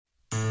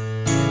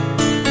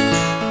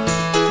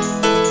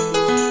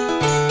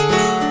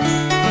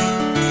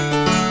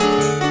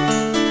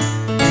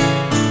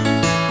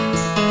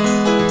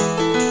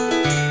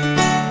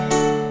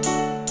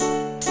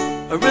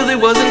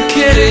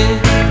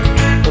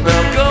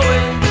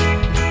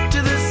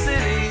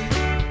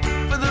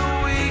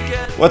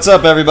What's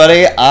up,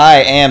 everybody? I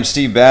am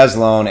Steve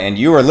Baslone, and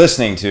you are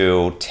listening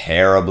to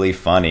Terribly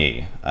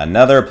Funny,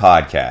 another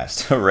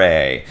podcast.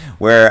 Hooray!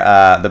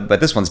 But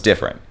this one's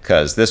different,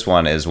 because this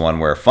one is one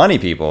where funny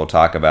people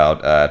talk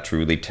about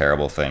truly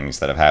terrible things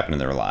that have happened in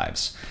their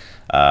lives.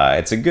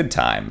 It's a good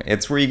time.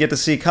 It's where you get to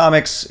see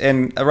comics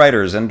and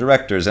writers and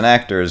directors and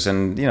actors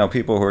and,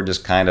 people who are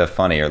just kind of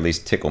funny, or at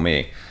least tickle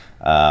me.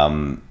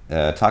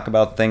 Talk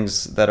about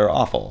things that are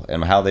awful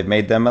and how they've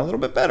made them a little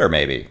bit better,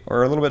 maybe,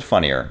 or a little bit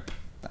funnier.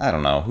 I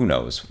don't know. Who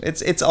knows?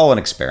 It's all an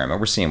experiment.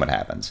 We're seeing what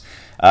happens.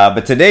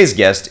 But today's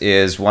guest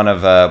is one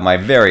of my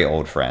very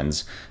old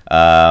friends.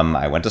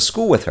 I went to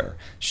school with her.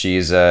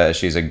 She's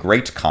a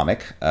great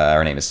comic.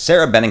 Her name is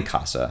Sarah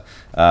Benincasa.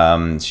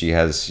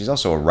 She's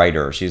also a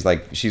writer. She's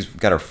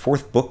got her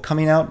fourth book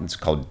coming out. It's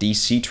called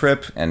DC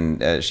Trip,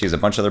 and she has a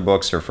bunch of other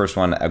books. Her first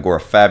one,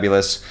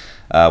 Agorafabulous,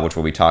 which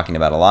we'll be talking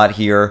about a lot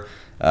here,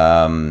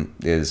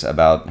 is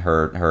about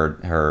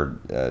her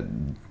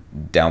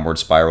downward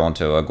spiral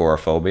into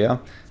agoraphobia.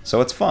 So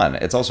it's fun.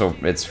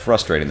 It's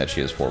frustrating that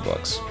she has 4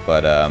 books.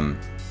 But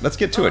let's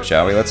get to it,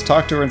 shall we? Let's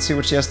talk to her and see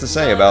what she has to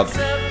say about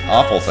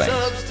awful things.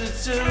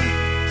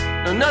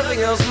 Nothing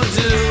else would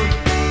do.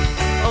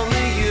 Only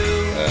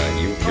you.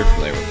 You're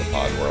familiar with the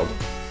pod world.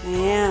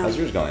 Yeah. How's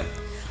yours going?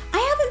 I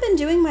haven't been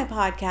doing my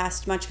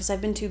podcast much because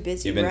I've been too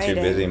busy writing. You've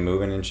been too busy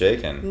moving and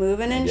shaking.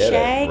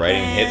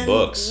 Writing hit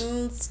books.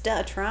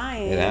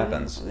 Trying. It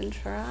happens. I've been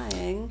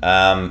trying.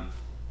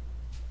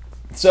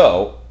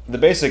 So, the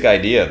basic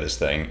idea of this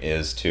thing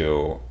is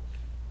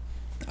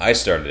I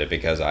started it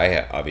because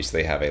I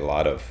obviously have a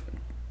lot of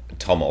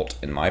tumult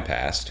in my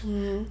past,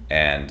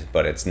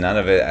 but it's none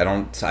of it. I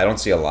don't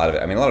see a lot of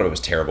it. I mean, a lot of it was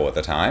terrible at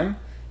the time,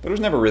 but it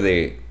was never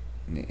really.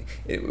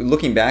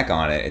 Looking back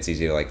on it, it's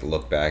easy to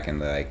look back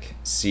and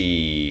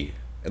see.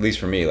 At least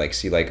for me, I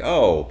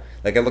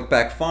look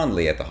back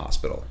fondly at the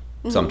hospital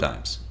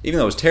sometimes, even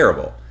though it was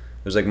terrible.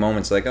 There's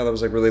moments that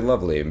was really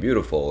lovely and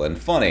beautiful and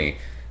funny.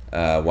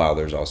 While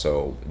there's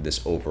also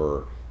this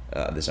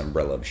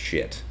umbrella of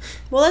shit.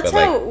 Well, that's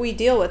how we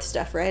deal with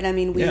stuff, right? I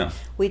mean,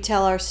 we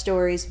tell our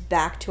stories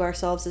back to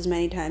ourselves as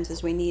many times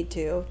as we need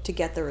to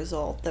get the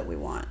result that we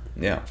want.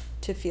 Yeah.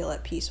 To feel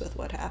at peace with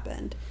what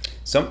happened.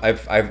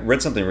 I've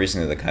read something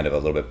recently that kind of a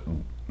little bit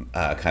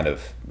kind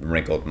of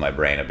wrinkled my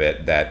brain a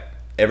bit, that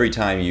every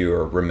time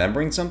you're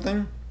remembering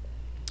something,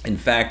 in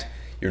fact,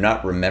 you're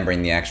not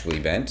remembering the actual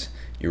event,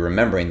 you're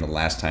remembering the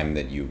last time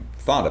that you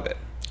thought of it.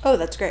 Oh,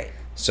 that's great.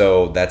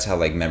 So that's how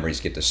memories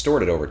get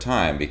distorted over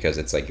time, because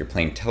it's you're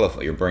playing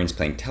telephone. Your brain's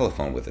playing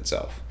telephone with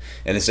itself.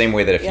 In the same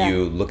way that if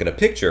you look at a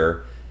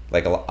picture,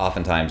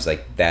 oftentimes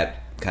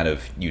that kind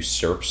of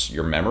usurps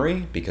your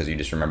memory, because you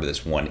just remember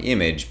this one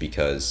image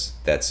because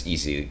that's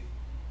easy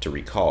to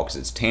recall because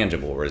it's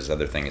tangible, whereas the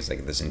other thing is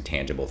this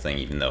intangible thing,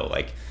 even though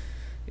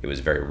it was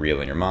very real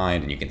in your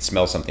mind and you can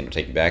smell something to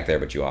take you back there,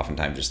 but you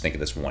oftentimes just think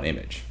of this one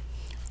image.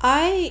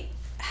 I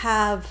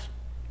have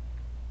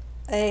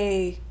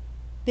a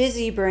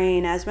busy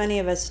brain, as many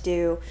of us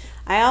do.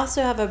 I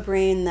also have a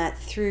brain that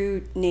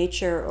through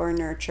nature or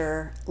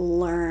nurture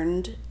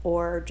learned,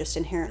 or just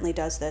inherently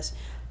does this,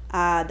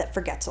 that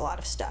forgets a lot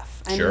of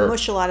stuff. I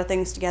mush a lot of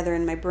things together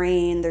in my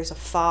brain. There's a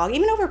fog,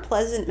 even over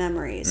pleasant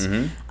memories.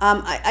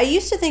 I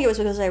used to think it was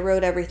because I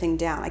wrote everything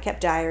down. I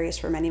kept diaries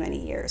for many,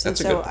 many years.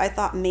 I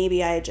thought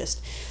maybe I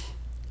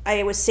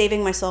was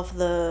saving myself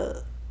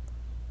the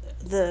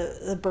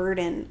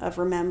burden of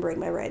remembering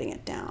by writing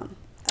it down.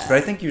 But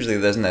I think usually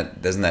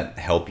doesn't that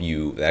help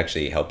you? It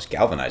actually helps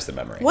galvanize the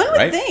memory. One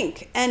would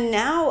think. And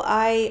now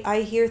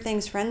I hear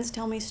things, friends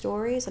tell me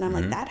stories, and I'm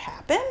like, that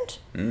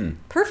happened?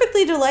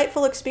 Perfectly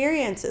delightful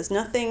experiences.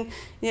 Nothing,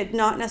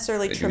 not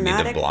necessarily traumatic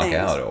you need to block things.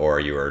 out,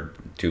 or you were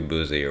too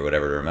boozy or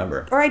whatever to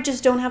remember. Or I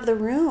just don't have the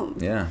room.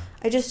 Yeah.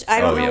 I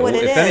don't know what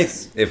it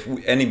is. If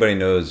anybody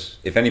knows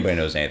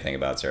anything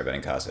about Sarah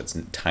Benincasa, it's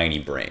tiny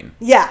brain.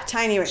 Yeah,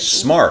 tiny brain.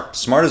 Smart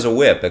as a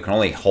whip, but can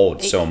only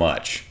hold so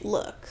much.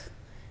 Look.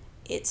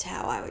 It's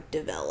how I would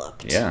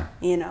develop. Yeah.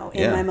 In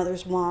my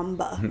mother's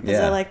wamba, as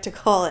I like to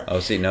call it. Oh,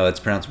 see, no, it's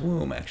pronounced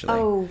womb, actually.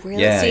 Oh,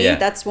 really? Yeah, see, yeah.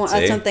 That's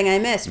something I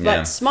missed.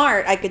 But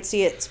smart, I could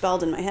see it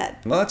spelled in my head.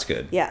 Well, that's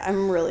good. Yeah,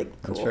 I'm really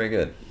cool. That's very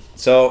good.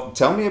 So,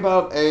 tell me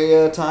about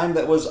a time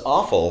that was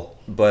awful,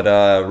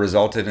 but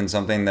resulted in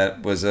something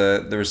that was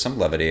there was some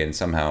levity and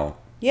somehow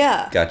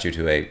got you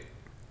to a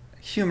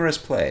humorous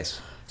place.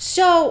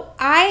 So,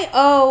 I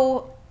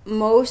owe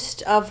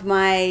most of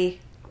my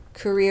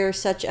career,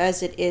 such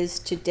as it is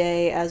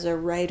today, as a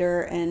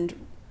writer and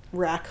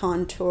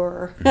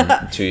raconteur.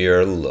 To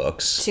your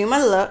looks. To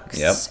my looks.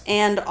 Yep.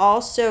 And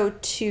also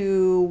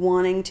to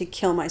wanting to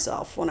kill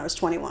myself when I was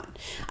 21.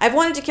 I've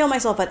wanted to kill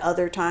myself at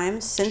other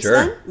times since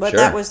then, but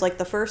that was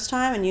the first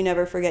time, and you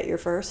never forget your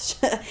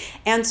first.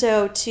 And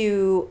so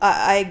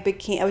I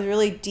was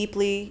really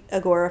deeply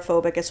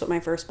agoraphobic. It's what my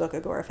first book,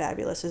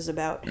 Agorafabulous, is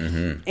about.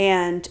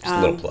 And just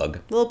a little plug.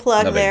 Little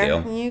plug no there.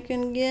 Big deal. You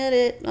can get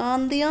it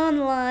on the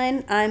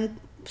online. I'm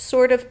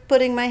sort of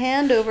putting my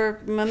hand over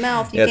my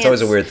mouth. Yeah, it's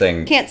always a weird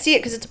thing. Can't see it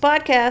because it's a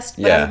podcast,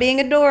 but Yeah. I'm being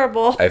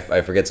adorable.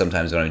 I forget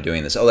sometimes when I'm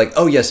doing this. Oh, like,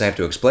 oh yes, I have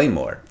to explain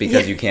more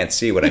because you can't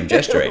see what I'm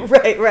gesturing.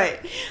 Right.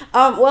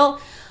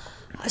 Well,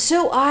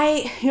 so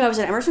I was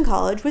at Emerson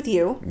College with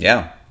you.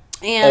 Yeah.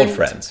 And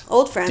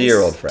Old friends.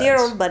 Dear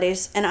old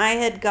buddies. And I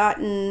had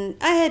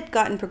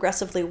gotten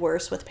progressively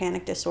worse with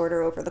panic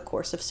disorder over the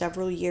course of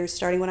several years,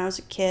 starting when I was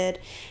a kid.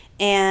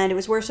 And it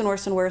was worse and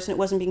worse and worse, and it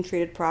wasn't being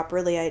treated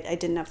properly. I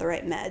didn't have the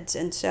right meds.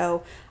 And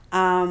so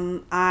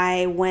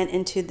I went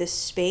into this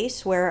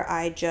space where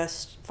I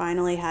just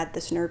finally had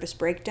this nervous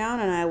breakdown,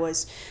 and I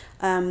was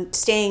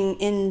staying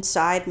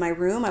inside my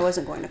room. I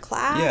wasn't going to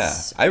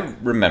class. Yeah, I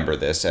remember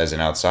this as an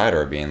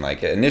outsider being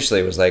like, initially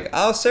it was like,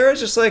 oh,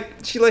 Sarah's just like,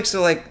 she likes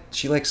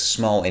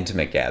small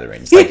intimate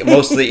gatherings, like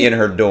mostly in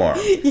her dorm.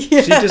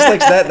 Yeah. She just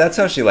likes that. That's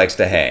how she likes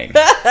to hang.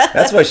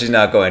 That's why she's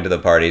not going to the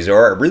parties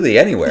or really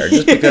anywhere,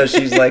 just because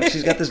she's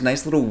got this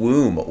nice little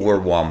womb or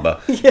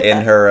wamba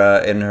in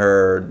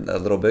her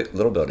little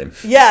building.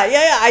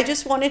 Yeah. I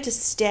just wanted to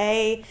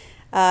stay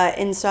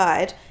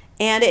inside,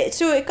 and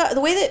it got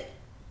the way that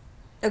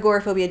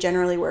agoraphobia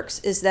generally works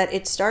is that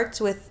it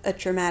starts with a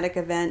traumatic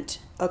event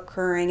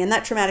occurring, and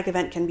that traumatic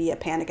event can be a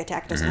panic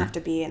attack. It doesn't have to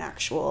be an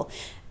actual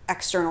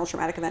external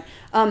traumatic event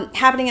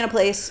happening in a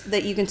place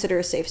that you consider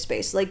a safe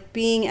space, like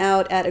being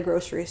out at a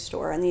grocery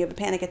store and you have a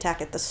panic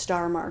attack at the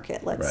Star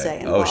Market, let's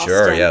say in Boston.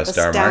 Sure, yeah, the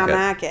Star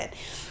Market.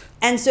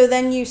 And so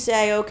then you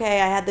say,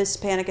 okay, I had this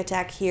panic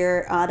attack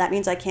here. That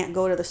means I can't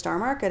go to the Star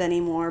Market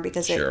anymore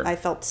because I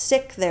felt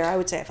sick there. I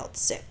would say I felt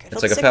sick.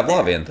 It's like a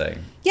Pavlovian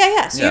thing.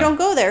 Yeah. So you don't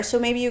go there. So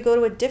maybe you go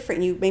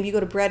to maybe you go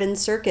to Bread and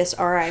Circus,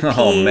 R.I.P.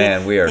 Oh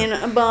man, we are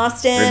in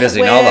Boston,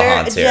 revisiting where all the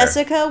haunts here.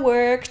 Jessica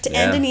worked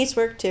and Denise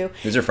worked too.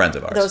 These are friends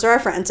of ours. Those are our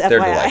friends. FYI. They're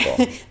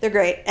delightful. They're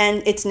great,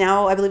 and it's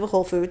now I believe a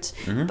Whole Foods.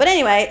 But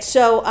anyway,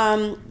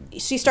 so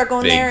you start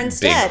going there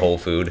instead. Big Whole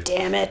Food.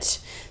 Damn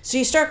it. So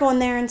you start going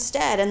there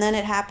instead, and then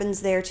it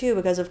happens there too,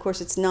 because of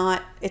course it's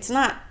not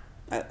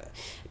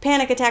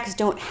panic attacks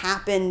don't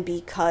happen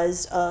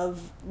because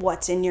of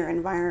what's in your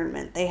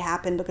environment. They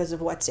happen because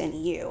of what's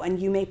in you,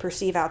 and you may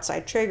perceive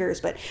outside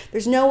triggers, but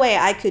there's no way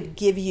I could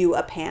give you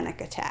a panic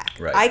attack.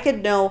 Right. I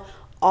could know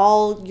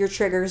all your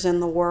triggers in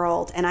the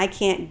world, and I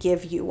can't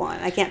give you one.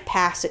 I can't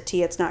pass it to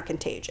you. It's not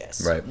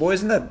contagious. Right. Well,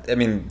 isn't that? I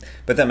mean,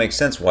 but that makes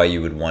sense. Why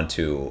you would want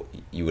to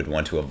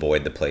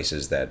avoid the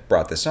places that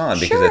brought this on,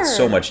 because it's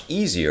so much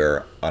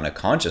easier on a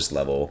conscious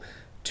level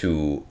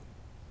to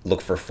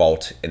look for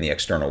fault in the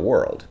external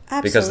world.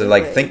 Absolutely. Because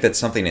they think that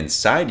something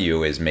inside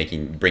you is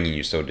bringing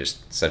you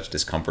such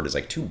discomfort is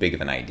like too big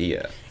of an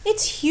idea.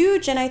 It's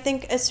huge, and I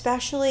think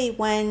especially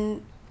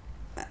when.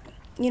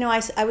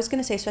 I was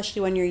going to say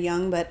especially when you're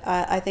young, but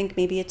I think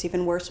maybe it's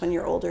even worse when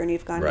you're older and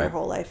you've gone your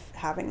whole life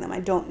having them. I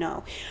don't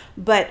know.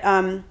 But,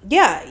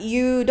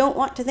 you don't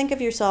want to think of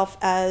yourself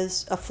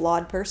as a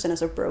flawed person,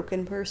 as a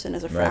broken person,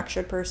 as a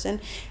fractured person.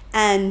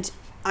 And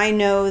I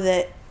know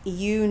that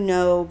you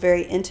know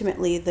very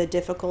intimately the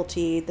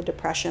difficulty, the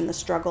depression, the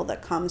struggle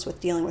that comes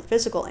with dealing with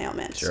physical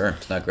ailments. Sure,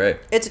 it's not great.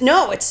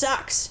 It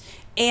sucks.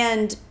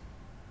 And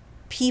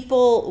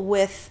people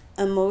with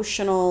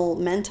emotional,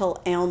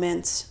 mental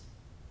ailments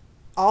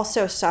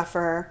also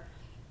suffer,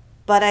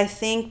 but I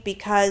think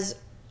because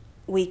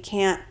we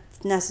can't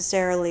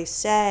necessarily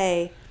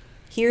say,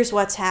 here's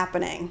what's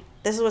happening,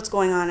 this is what's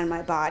going on in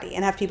my body,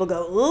 and have people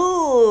go,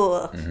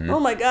 ooh, oh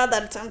my God,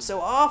 that sounds so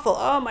awful,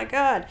 oh my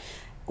God.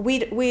 We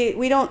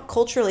don't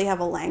culturally have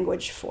a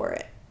language for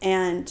it,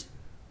 and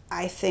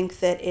I think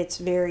that it's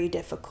very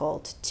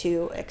difficult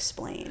to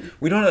explain.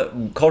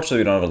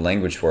 Culturally we don't have a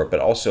language for it, but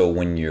also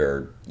when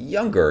you're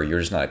younger, you're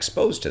just not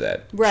exposed to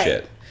that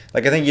shit.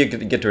 Like, I think you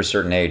get to a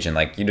certain age and,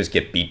 like, you just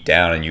get beat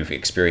down and you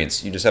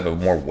just have a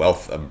more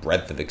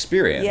breadth of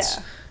experience.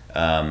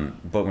 Yeah.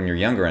 But when you're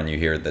younger and you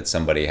hear that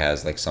somebody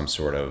has, like, some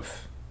sort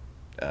of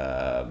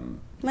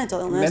mental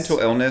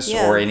illness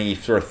or any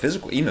sort of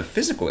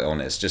physical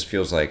illness, just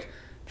feels like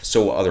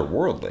so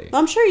otherworldly.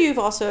 I'm sure you've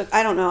also,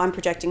 I don't know, I'm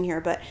projecting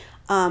here, but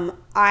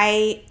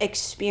I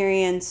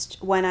experienced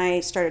when I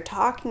started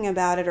talking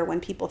about it, or when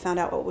people found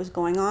out what was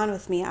going on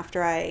with me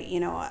after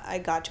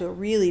I got to a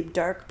really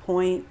dark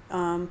point,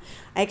 I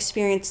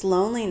experienced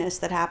loneliness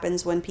that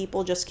happens when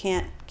people just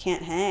can't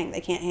hang.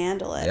 They can't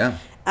handle it. Yeah.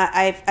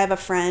 I have a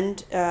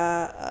friend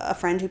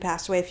who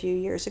passed away a few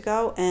years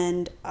ago,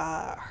 and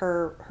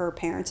her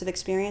parents have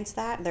experienced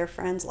that. They're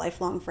friends,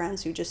 lifelong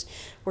friends, who just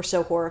were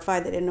so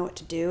horrified they didn't know what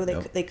to do.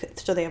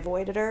 So they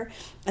avoided her.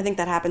 I think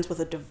that happens with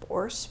a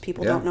divorce.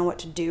 People don't know what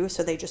to do,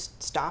 so they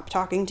just stop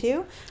talking to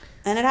you.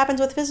 And it happens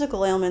with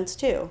physical ailments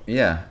too.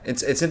 Yeah,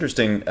 it's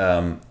interesting.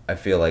 I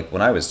feel like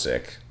when I was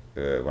sick,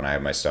 when I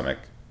had my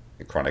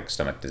chronic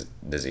stomach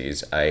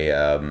disease,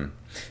 I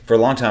for a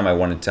long time I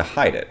wanted to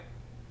hide it.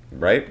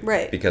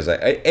 Right? Because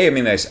I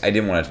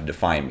didn't want it to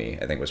define me,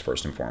 I think was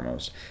first and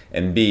foremost.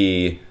 And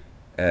B,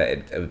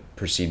 it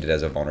perceived it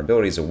as a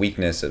vulnerability, as a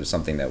weakness, as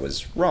something that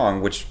was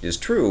wrong, which is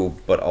true,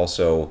 but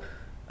also,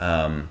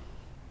 I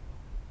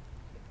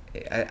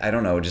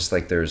don't know, just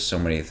like there's so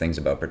many things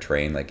about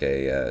portraying like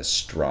a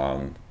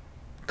strong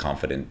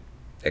confident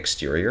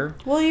exterior.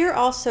 Well, you're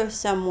also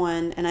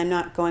someone, and I'm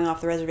not going off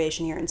the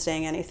reservation here and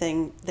saying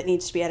anything that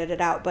needs to be edited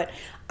out, but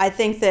I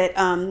think that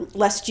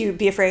lest you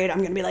be afraid, I'm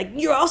going to be like,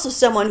 you're also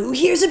someone who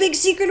here's a big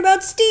secret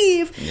about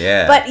Steve.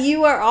 Yeah. But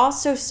you are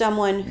also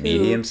someone who...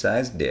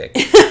 Medium-sized dick.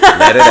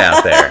 Let it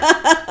out there.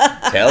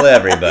 Tell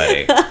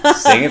everybody.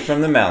 Sing it from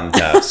the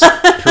mountaintops.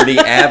 Pretty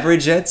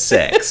average at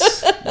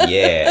sex.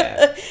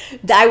 Yeah.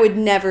 I would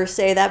never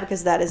say that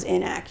because that is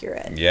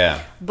inaccurate.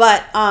 Yeah.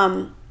 But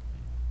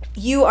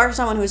you are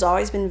someone who's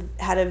always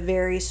had a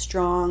very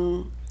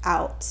strong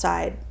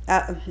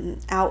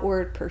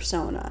outward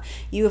persona.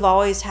 You've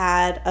always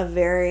had a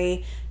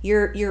very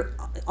you're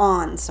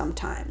on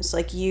sometimes.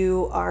 Like,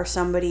 you are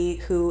somebody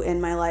who in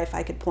my life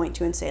I could point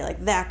to and say,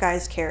 like, that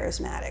guy's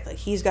charismatic. Like,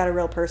 he's got a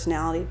real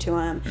personality to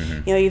him.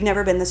 Mm-hmm. You know, you've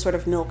never been this sort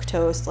of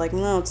milquetoast, like,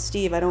 no, it's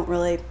Steve,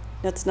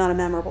 that's not a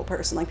memorable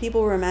person. Like,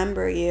 people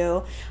remember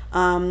you,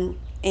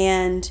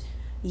 and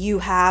you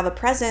have a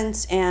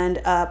presence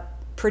and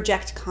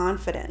project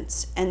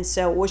confidence, and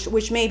so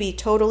which may be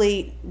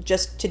totally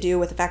just to do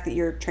with the fact that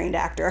you're a trained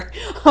actor,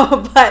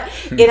 but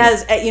it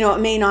has, it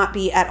may not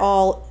be at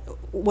all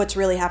what's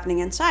really happening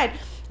inside.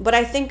 But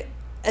I think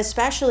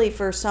especially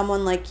for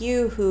someone like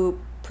you who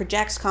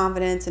projects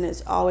confidence and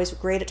is always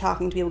great at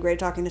talking to people, great at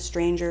talking to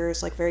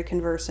strangers, like very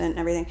conversant and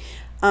everything,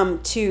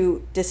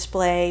 to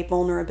display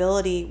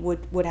vulnerability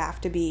would have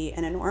to be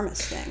an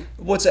enormous thing.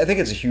 I think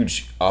it's a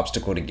huge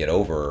obstacle to get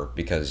over,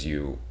 because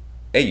you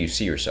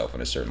see yourself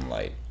in a certain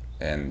light,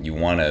 and you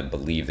want to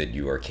believe that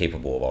you are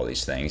capable of all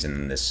these things, and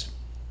then this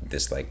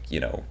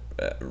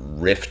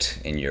rift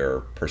in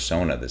your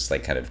persona, this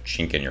like kind of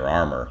chink in your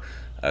armor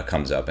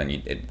comes up, and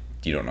you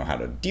don't know how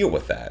to deal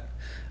with that.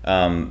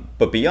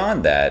 But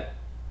beyond that,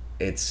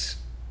 I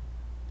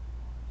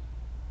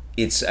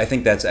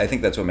think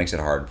that's what makes it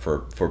hard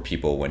for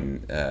people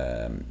when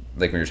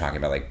like when you're talking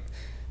about like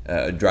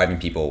driving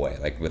people away,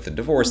 like with the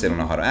divorce. Mm-hmm. They don't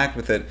know how to act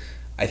with it.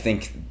 I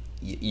think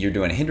you're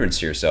doing a hindrance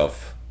to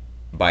yourself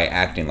by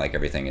acting like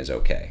everything is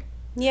okay.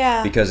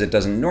 Yeah. Because it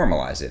doesn't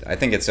normalize it. I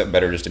think it's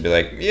better just to be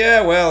like,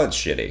 yeah, well, it's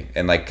shitty,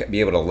 and like be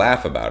able to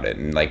laugh about it,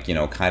 and like,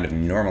 kind of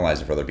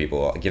normalize it for other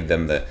people. Give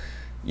them the,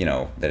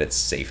 that it's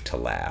safe to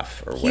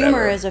laugh or whatever.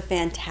 Humor is a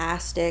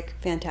fantastic,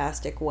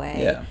 fantastic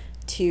way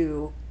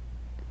to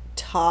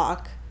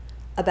talk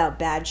about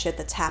bad shit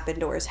that's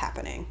happened or is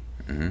happening.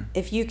 Mm-hmm.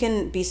 If you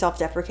can be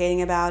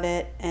self-deprecating about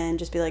it and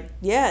just be like,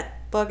 yeah, it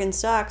fucking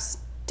sucks,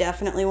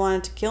 definitely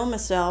wanted to kill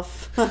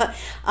myself.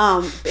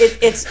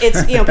 It's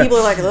people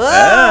are like,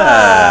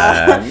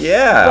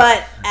 yeah,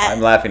 but I'm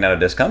laughing out of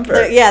discomfort.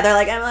 They're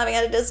like, I'm laughing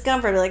out of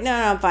discomfort. They're like, no,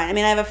 I'm fine. I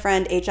mean, I have a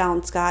friend, H.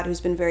 Alan Scott,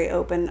 who's been very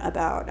open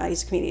about,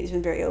 he's a comedian, he's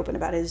been very open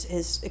about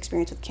his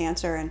experience with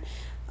cancer, and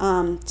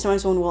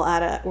sometimes when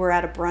we're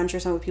at a brunch or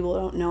something with people who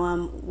don't know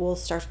him, we'll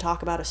start to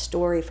talk about a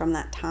story from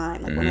that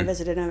time, like when I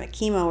visited him at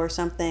chemo or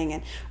something,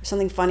 or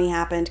something funny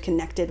happened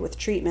connected with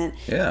treatment.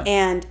 Yeah.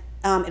 And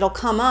it'll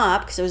come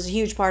up because it was a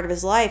huge part of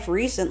his life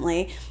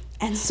recently.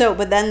 And so,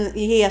 but then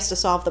he has to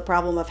solve the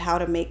problem of how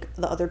to make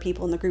the other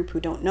people in the group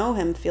who don't know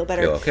him feel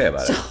better. Feel okay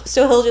about it.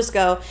 So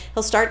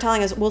he'll start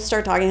telling us, we'll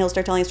start talking, he'll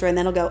start telling a story, and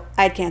then he'll go,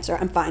 I had cancer,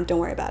 I'm fine, don't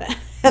worry about it.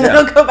 And then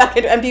he'll go back,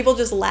 and people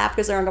just laugh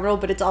because they're uncomfortable,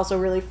 but it's also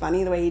really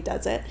funny the way he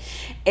does it.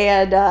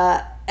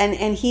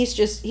 And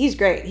he's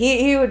great.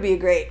 He would be a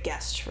great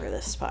guest for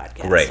this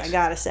podcast. Great. I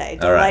gotta say.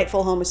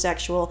 Delightful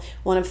homosexual,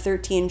 one of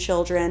 13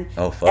 children.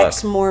 Oh, fuck.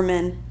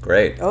 Ex-Mormon.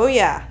 Great. Oh,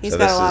 yeah. He's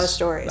got a lot of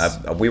stories.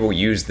 We will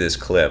use this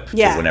clip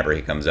whenever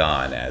he comes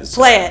on as...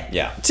 Play it.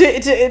 Yeah.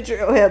 To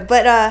intro him.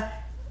 But,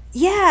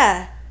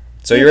 yeah.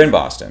 So you're in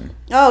Boston.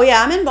 Oh,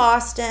 yeah. I'm in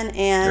Boston,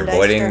 and... You're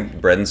avoiding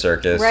Bread and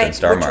Circus and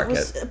Star Market.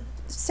 Was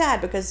sad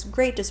because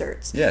great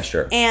desserts. Yeah,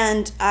 sure.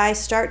 And I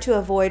start to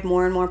avoid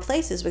more and more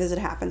places because it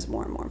happens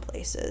more and more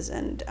places,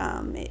 and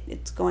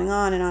it's going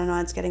on and on and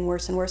on. It's getting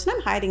worse and worse, and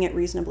I'm hiding it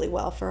reasonably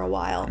well for a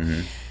while.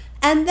 Mm-hmm.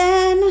 And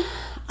then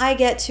I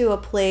get to a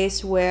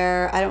place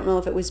where I don't know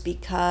if it was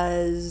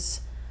because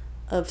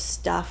of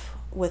stuff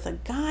with a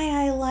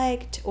guy I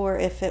liked or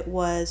if it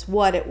was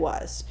what it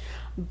was,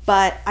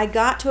 but I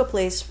got to a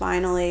place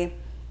finally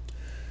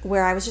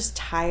where I was just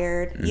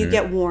tired. Mm-hmm. You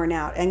get worn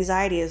out.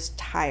 Anxiety is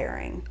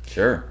tiring.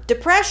 Sure.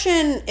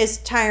 Depression is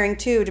tiring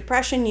too.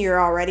 Depression,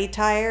 you're already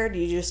tired.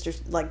 You just are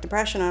like,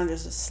 depression, I'm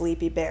just a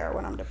sleepy bear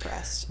when I'm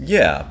depressed.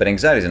 Yeah, but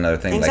anxiety is another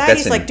thing.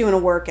 Anxiety is like doing a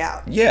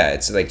workout. Yeah,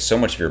 it's like so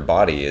much of your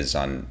body is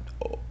on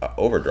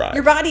overdrive.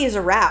 Your body is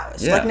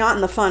aroused, like not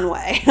in the fun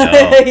way.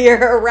 No.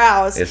 You're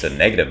aroused. It's a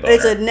negative boner.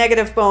 It's a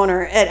negative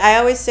boner. And I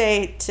always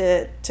say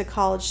to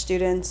college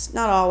students,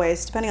 not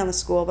always, depending on the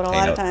school, but a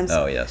lot of times.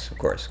 Oh, yes, of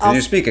course. Because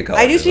you speak at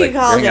college. I do speak at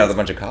college. You hang out with a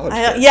bunch of college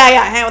kids. Yeah,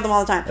 I hang out with them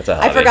all the time. That's a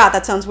hobby. I forgot.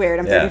 That sounds weird.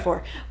 I'm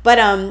 34. But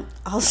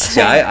I'll say.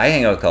 See, I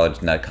hang out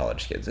with not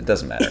college kids. It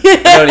doesn't matter.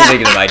 I don't even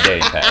think it's my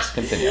dating pass.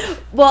 Continue.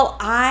 Well,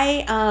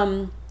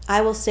 I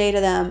will say to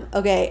them,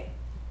 okay,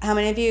 how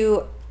many of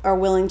you are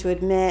willing to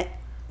admit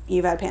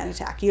you've had a panic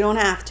attack? You don't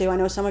have to. I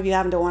know some of you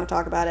haven't, don't want to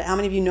talk about it. How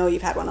many of you know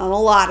you've had one? And a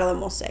lot of them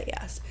will say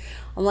yes.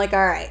 I'm like,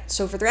 all right,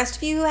 so for the rest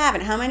of you who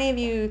haven't, how many of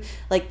you,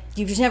 like,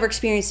 you've just never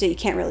experienced it, you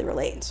can't really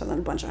relate? And so then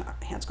a bunch of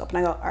hands go up, and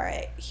I go, all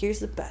right, here's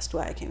the best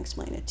way I can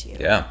explain it to you.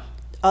 Yeah.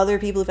 Other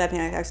people who've had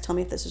panic attacks, tell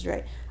me if this is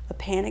right. A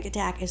panic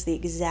attack is the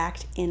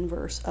exact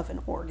inverse of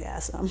an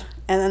orgasm.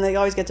 And then they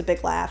always get a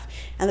big laugh.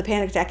 And the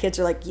panic attack kids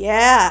are like,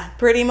 yeah,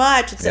 pretty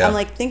much. Yeah. I'm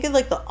like, think of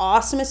like the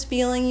awesomest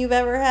feeling you've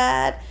ever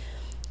had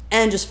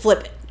and just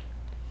flip it.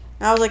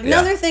 And I was like,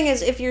 another thing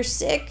is if you're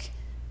sick,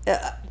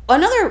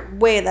 another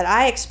way that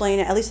I explain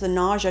it, at least the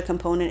nausea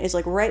component, is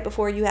like right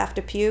before you have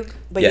to puke,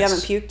 but you haven't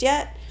puked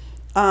yet.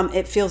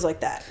 It feels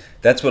like that.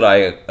 That's what I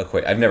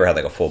equate. I've never had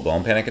like a full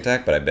blown panic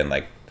attack, but I've been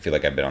like, I feel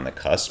like I've been on the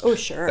cusp. Oh,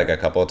 sure. Like a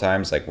couple of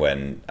times, like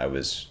when I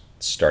was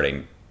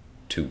starting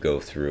to go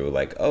through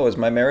like, oh, is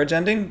my marriage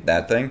ending?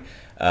 That thing.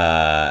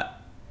 I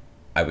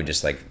would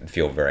just like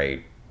feel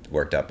very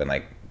worked up and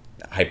like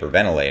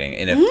hyperventilating,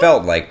 and it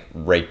felt like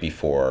right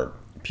before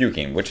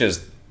puking, which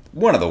is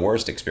one of the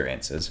worst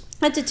experiences.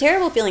 It's a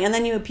terrible feeling, and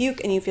then you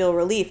puke and you feel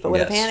relief. But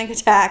with a panic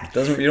attack,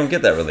 you don't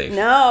get that relief.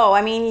 No,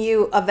 I mean,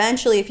 you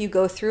eventually, if you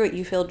go through it,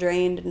 you feel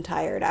drained and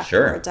tired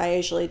afterwards. Sure. I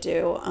usually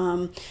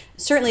do.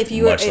 Certainly, if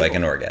you much like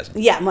an orgasm.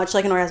 Yeah, much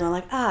like an orgasm. I'm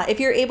like,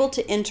 if you're able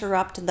to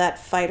interrupt that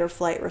fight or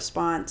flight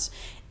response,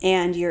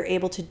 and you're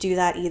able to do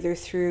that either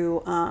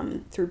through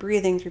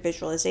breathing, through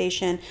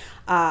visualization,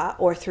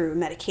 or through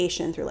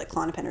medication, through like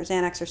Klonopin or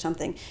Xanax or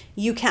something,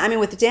 you can. I mean,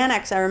 with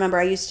Xanax, I remember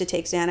I used to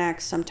take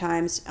Xanax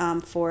sometimes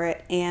for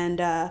it, and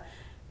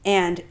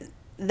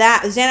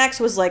that Xanax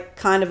was like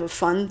kind of a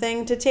fun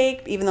thing to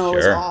take, even though it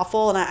was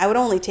awful. And I would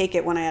only take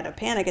it when I had a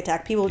panic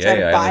attack. People would try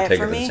to buy it for me. I take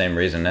it for the same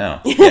reason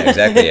now. Yeah,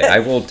 exactly. I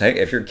will take it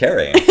if you're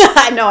carrying.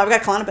 No, I've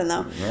got Klonopin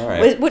though. All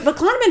right. But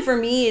Klonopin for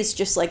me is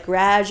just like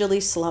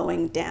gradually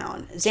slowing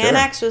down.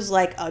 Xanax was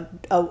like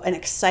an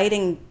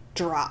exciting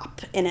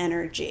drop in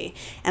energy,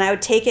 and I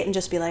would take it and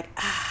just be like,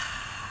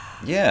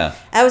 Yeah.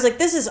 I was like,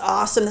 this is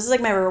awesome. This is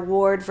like my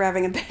reward for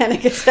having a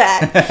panic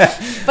attack.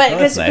 But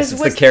that's nice.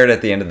 It's the carrot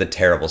at the end of the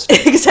terrible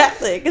stuff.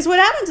 Exactly. Because what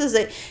happens is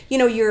that,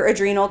 your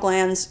adrenal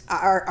glands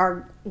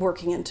are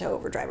working into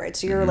overdrive, right?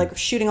 So you're like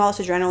shooting all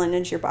this adrenaline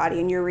into your body,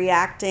 and you're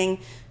reacting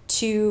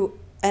to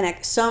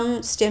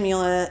some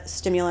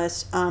stimulus,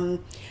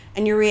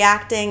 and you're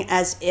reacting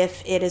as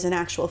if it is an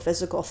actual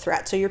physical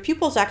threat. So your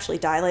pupils actually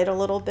dilate a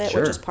little bit,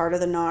 which is part of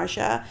the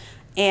nausea.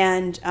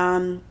 And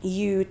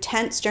you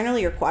tense,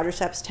 generally your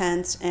quadriceps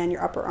tense and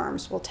your upper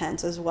arms will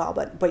tense as well,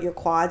 but your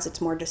quads,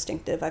 it's more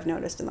distinctive, I've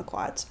noticed in the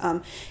quads.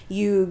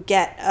 You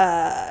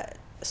get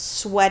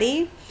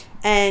sweaty,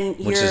 and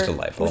which is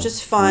delightful, which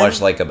is fun,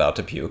 much like about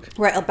to puke.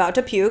 Right, about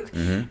to puke.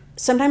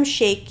 Sometimes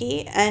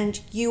shaky,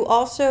 and you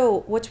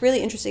also, what's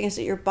really interesting is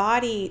that your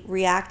body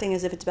reacting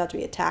as if it's about to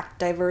be attacked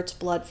diverts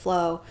blood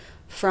flow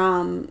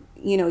from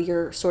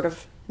your sort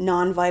of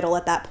non-vital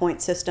at that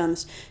point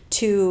systems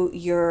to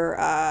your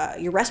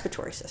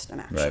respiratory system,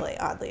 actually,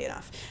 oddly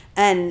enough.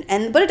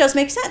 But it does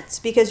make sense,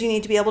 because you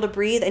need to be able to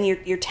breathe, and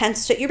you're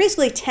tensed. You're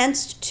basically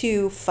tensed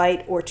to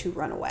fight or to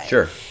run away.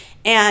 Sure.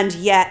 And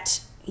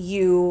yet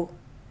you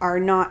are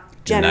not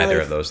generally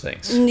neither of those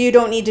things. You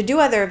don't need to do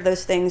either of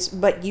those things,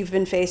 but you've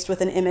been faced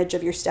with an image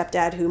of your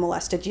stepdad who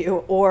molested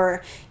you,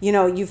 or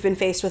you've been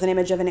faced with an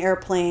image of an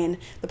airplane,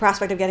 the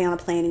prospect of getting on a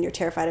plane, and you're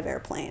terrified of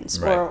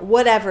airplanes, or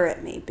whatever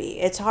it may be.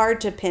 It's hard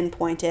to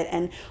pinpoint it.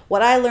 And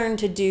what I learned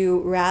to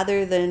do,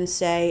 rather than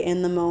say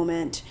in the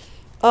moment,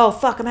 oh,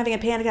 fuck, I'm having a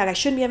panic attack, I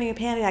shouldn't be having a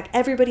panic attack,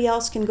 everybody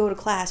else can go to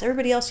class,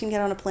 everybody else can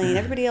get on a plane,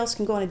 everybody else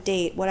can go on a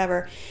date,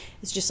 whatever.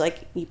 It's just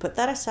like, you put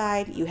that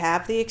aside, you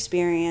have the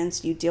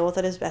experience, you deal with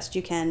it as best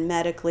you can,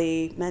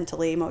 medically,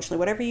 mentally, emotionally,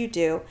 whatever you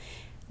do.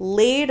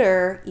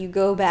 Later, you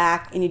go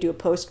back and you do a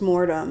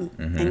post-mortem,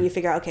 and you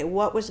figure out, okay,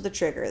 what was the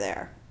trigger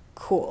there?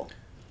 Cool.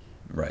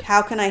 Right.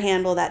 How can I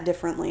handle that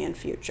differently in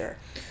future?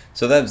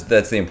 So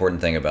that's the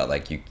important thing about,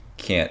 like, you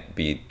can't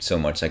be so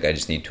much like, I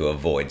just need to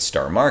avoid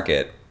Star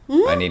Market.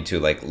 I need to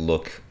like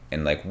look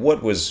and like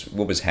what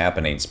was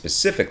happening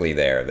specifically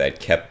there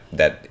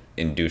that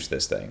induced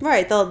this thing.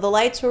 Right. The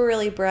lights were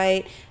really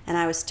bright, and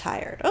I was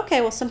tired.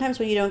 Okay, well, sometimes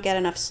when you don't get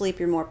enough sleep,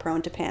 you're more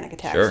prone to panic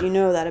attacks. Sure. You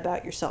know that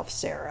about yourself,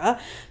 Sarah.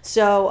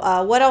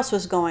 So what else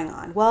was going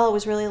on? Well, it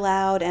was really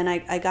loud, and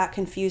I got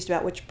confused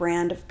about which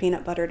brand of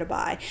peanut butter to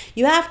buy.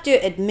 You have to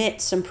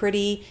admit some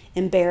pretty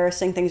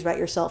embarrassing things about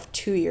yourself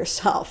to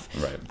yourself.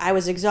 Right. I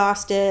was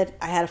exhausted.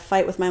 I had a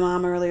fight with my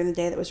mom earlier in the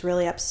day that was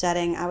really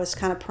upsetting. I was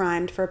kind of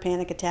primed for a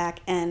panic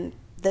attack, and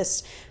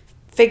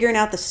figuring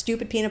out the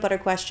stupid peanut butter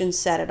questions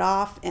set it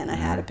off, and I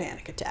had a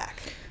panic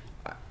attack.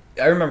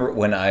 I remember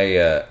when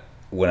I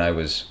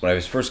was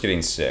first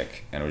getting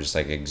sick and I was just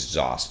like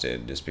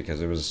exhausted just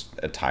because it was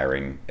a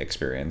tiring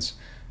experience.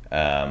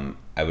 I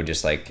would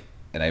just like,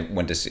 and I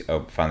went to see,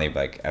 finally,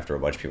 like after a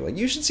bunch of people like,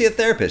 you should see a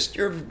therapist.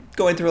 You're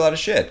going through a lot of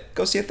shit.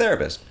 Go see a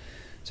therapist.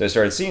 So I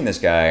started seeing this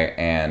guy,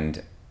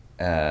 and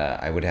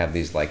I would have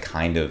these like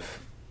kind of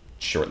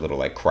short little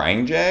like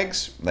crying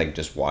jags, like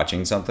just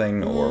watching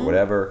something or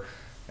whatever.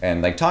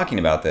 And like talking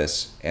about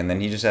this, and then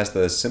he just asked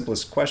the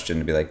simplest question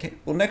to be like, hey,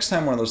 well, next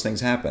time one of those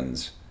things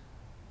happens,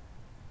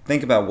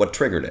 think about what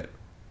triggered it.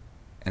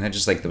 And I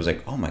just like, it was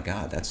like, oh my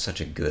God, that's such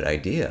a good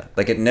idea.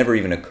 Like it never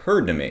even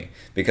occurred to me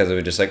because it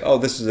was just like, oh,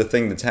 this is a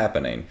thing that's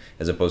happening,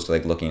 as opposed to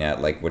like looking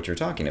at like what you're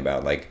talking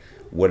about. Like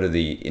what are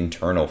the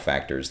internal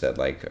factors that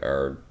like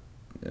are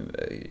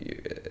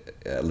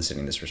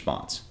eliciting this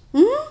response?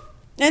 Mm-hmm.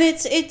 And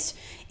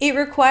it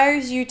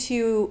requires you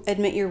to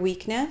admit your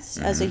weakness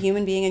as a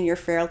human being and your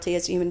frailty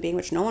as a human being,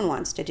 which no one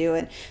wants to do.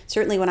 And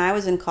certainly when I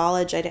was in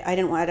college, I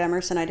didn't want at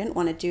Emerson. I didn't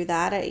want to do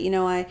that.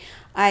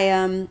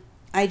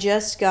 I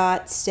just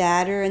got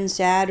sadder and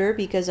sadder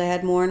because I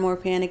had more and more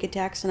panic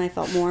attacks and I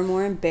felt more and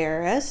more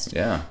embarrassed.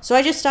 Yeah. So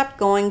I just stopped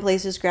going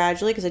places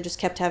gradually because I just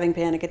kept having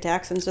panic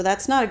attacks. And so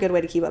that's not a good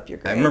way to keep up your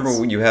grades. I remember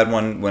when you had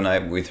one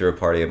when we threw a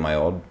party at my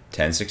old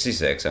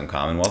 1066 on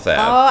Commonwealth Ave.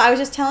 Oh, I was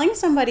just telling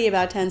somebody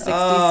about 1066.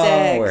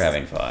 Oh, we're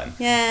having fun.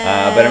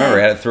 Yeah. But I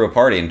remember I threw a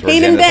party and towards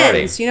the end of the party.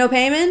 Benz. You know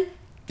Payman?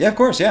 Yeah, of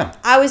course, yeah.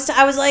 I was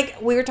like,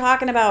 we were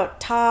talking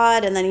about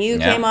Todd, and then you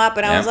came up,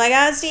 and I was like,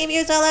 oh, Steve,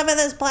 you still live in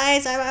this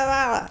place.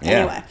 Yeah,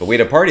 anyway. but we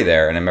had a party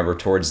there, and I remember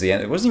towards the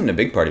end, it wasn't even a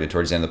big party, but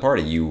towards the end of the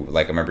party,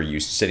 I remember you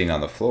sitting on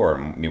the floor,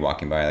 and me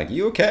walking by, like,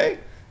 you okay?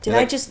 Did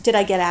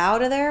I get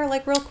out of there,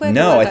 like, real quick?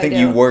 No, I think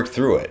you worked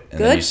through it. And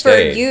Good for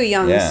you,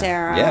 young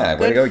Sarah. Yeah,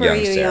 way to go,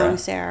 young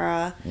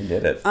Sarah. You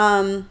did it.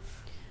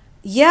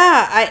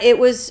 Yeah, it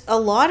was, a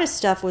lot of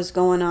stuff was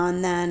going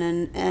on then,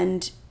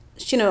 and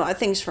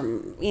things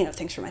from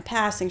my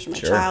past, things from my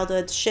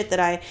childhood, shit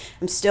that I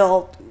am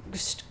still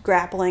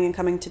grappling and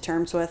coming to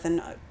terms with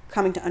and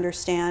coming to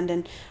understand.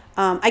 And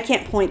I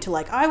can't point to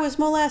like I was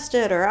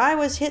molested or I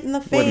was hit in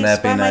the face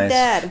by my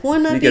dad.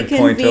 Wouldn't that be convenient? You could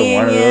point to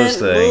one of those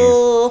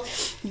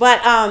things. But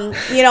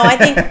I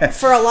think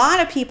for a lot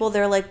of people,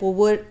 they're like, well,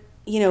 what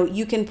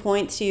you can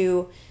point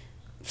to.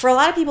 For a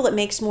lot of people, it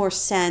makes more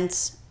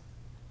sense.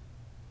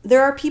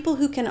 There are people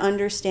who can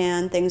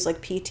understand things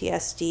like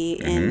PTSD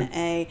in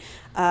a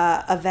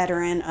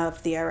veteran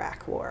of the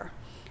Iraq War.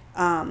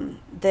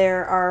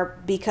 There are,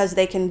 because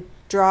they can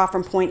draw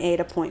from point A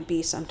to point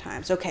B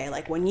sometimes. Okay,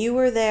 like when you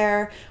were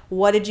there,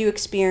 what did you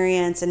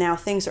experience? And now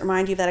things that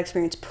remind you of that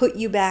experience put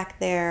you back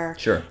there.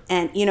 Sure.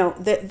 And,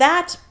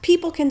 that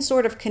people can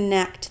sort of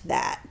connect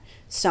that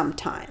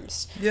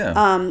sometimes.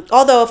 Yeah.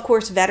 Although, of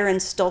course,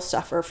 veterans still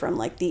suffer from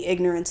like the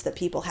ignorance that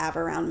people have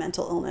around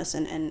mental illness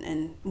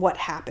and what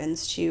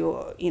happens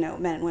to,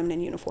 men and women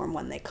in uniform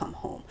when they come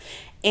home.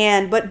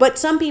 And but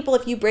some people,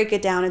 if you break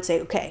it down and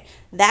say, okay,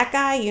 that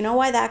guy, you know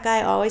why that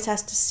guy always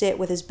has to sit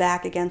with his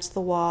back against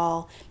the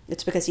wall?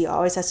 It's because he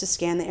always has to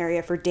scan the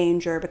area for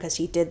danger because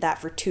he did that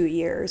for 2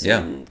 years. Yeah.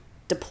 And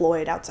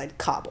deployed outside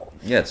Kabul.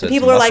 Yeah, it's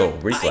people a are muscle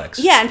like, reflex.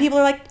 And people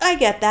are like, I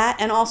get that.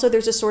 And also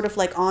there's a sort of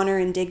like honor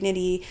and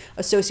dignity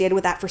associated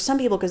with that for some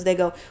people because they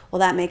go, well,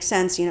 that makes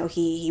sense.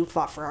 He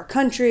fought for our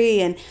country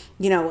and,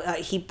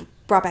 he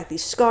brought back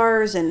these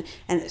scars and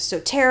it's so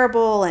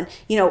terrible. And,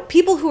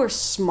 people who are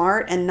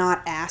smart and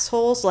not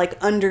assholes,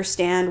 like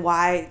understand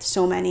why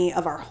so many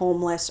of our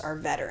homeless are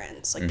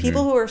veterans. Like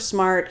people who are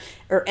smart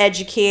or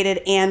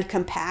educated and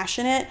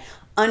compassionate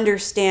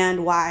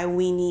understand why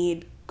we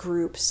need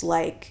groups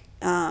like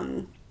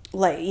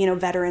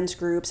veterans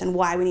groups and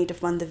why we need to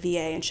fund the VA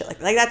and shit like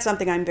that. Like that's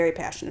something I'm very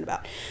passionate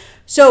about.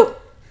 So,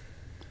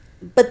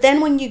 but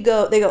then when they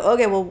go,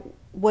 okay, well,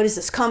 what does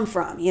this come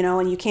from?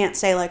 And you can't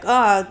say like,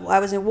 oh, I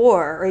was in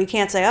war, or you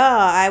can't say, oh,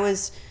 I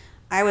was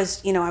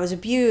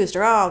abused,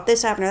 or oh,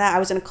 this happened or that. I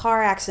was in a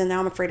car accident. Now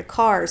I'm afraid of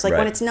cars. Like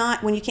it's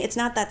not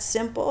that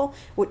simple.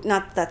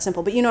 Not that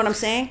simple, but you know what I'm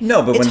saying?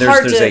 No, but when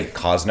there's a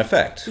cause and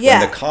effect.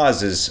 Yeah. When the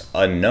cause is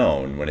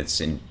unknown, when it's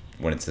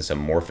this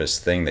amorphous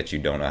thing that you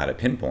don't know how to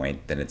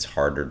pinpoint, then it's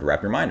harder to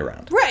wrap your mind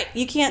around. Right.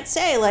 You can't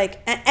say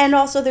like, and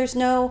also there's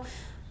no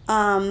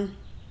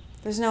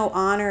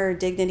honor or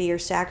dignity or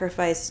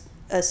sacrifice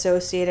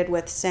associated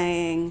with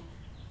saying,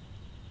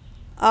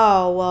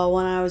 oh, well,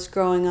 when I was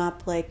growing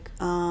up, like,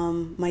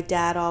 my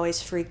dad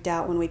always freaked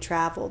out when we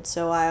traveled,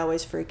 so I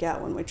always freak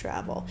out when we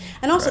travel.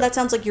 And also that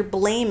sounds like you're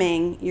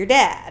blaming your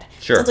dad.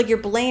 Sure. It sounds like you're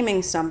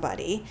blaming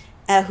somebody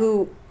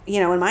who,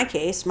 in my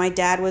case, my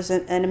dad was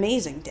an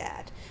amazing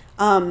dad.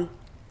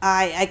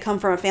 I come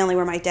from a family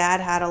where my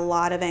dad had a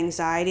lot of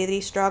anxiety that he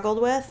struggled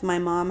with. My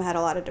mom had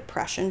a lot of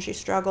depression she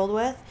struggled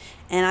with.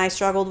 And I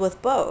struggled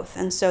with both.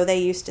 And so they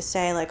used to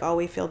say, like, oh,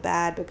 we feel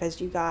bad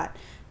because you got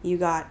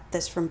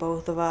this from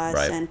both of us.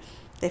 Right. And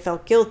they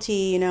felt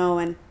guilty,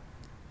 and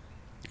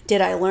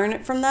did I learn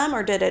it from them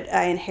or did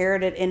I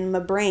inherit it in my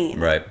brain?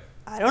 Right.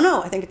 I don't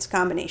know. I think it's a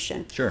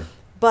combination. Sure.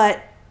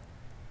 But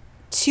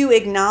to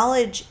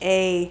acknowledge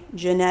a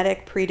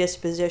genetic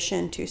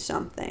predisposition to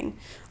something,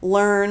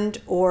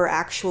 learned or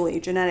actually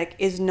genetic,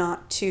 is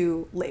not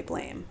to lay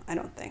blame, I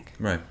don't think.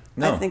 Right.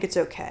 No. I think it's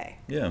okay.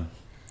 Yeah.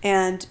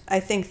 And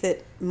I think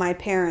that my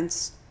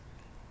parents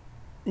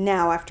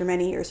now, after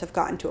many years, have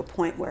gotten to a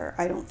point where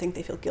I don't think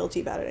they feel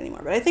guilty about it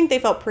anymore. But I think they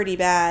felt pretty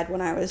bad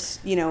when I was,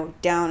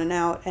 down and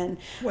out. And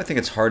well, I think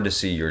it's hard to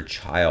see your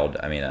child.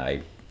 I mean,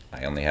 I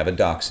only have a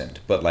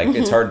dachshund, but like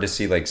it's hard to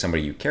see like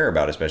somebody you care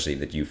about, especially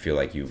that you feel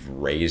like you've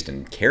raised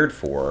and cared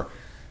for,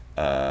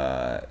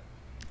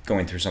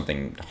 going through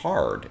something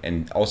hard.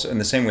 And also in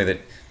the same way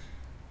that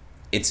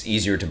it's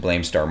easier to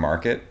blame Star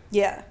Market.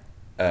 Yeah.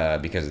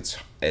 Because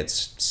it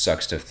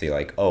sucks to feel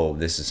like, oh,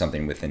 this is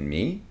something within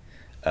me.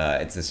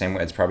 It's the same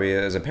way. It's probably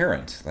as a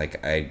parent.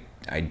 Like I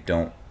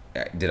don't.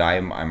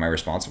 Am I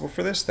responsible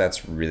for this?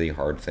 That's a really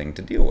hard thing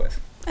to deal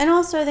with. And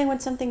also, I think when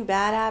something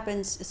bad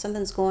happens, if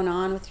something's going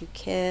on with your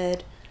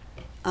kid,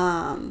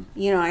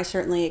 I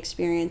certainly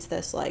experienced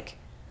this, like,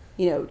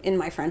 in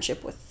my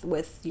friendship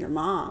with your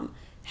mom,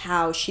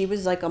 how she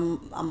was like a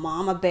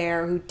mama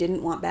bear who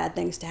didn't want bad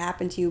things to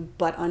happen to you,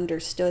 but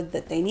understood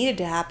that they needed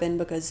to happen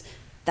because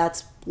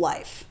that's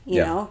life.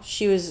 You know,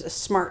 she was a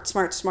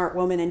smart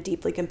woman and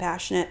deeply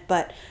compassionate,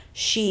 but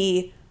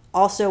she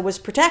also was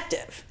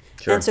protective.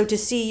 Sure. And so to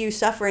see you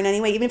suffer in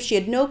any way, even if she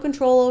had no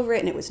control over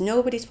it and it was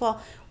nobody's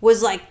fault,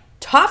 was like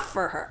tough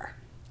for her.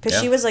 Because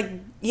she was like,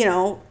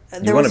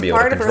 there was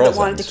part of her that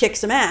wanted to kick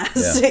some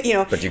ass.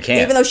 Yeah. But you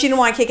can't. Even though she didn't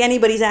want to kick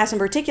anybody's ass in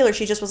particular,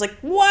 she just was like,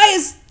 why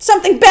is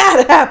something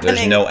bad happening?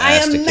 There's no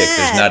ass to kick.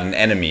 There's not an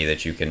enemy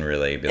that you can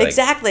really be like.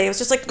 Exactly. It was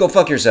just like, go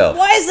fuck yourself.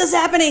 Why is this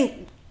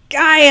happening?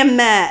 I am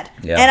mad.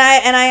 Yeah.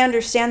 And I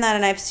understand that,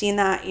 and I've seen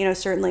that,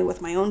 certainly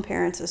with my own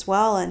parents as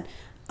well. And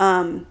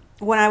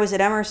when I was at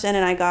Emerson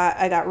and I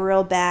got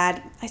real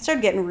bad, I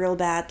started getting real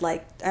bad.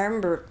 Like, I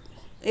remember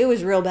it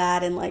was real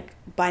bad in like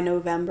by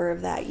November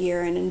of that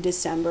year, and in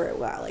December it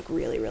got like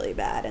really, really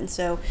bad. And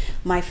so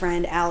my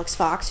friend Alex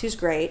Fox, who's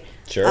great,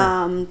 sure,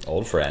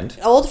 old friend,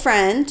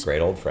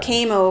 great old friend,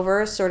 came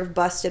over, sort of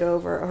busted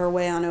over her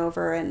way on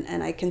over,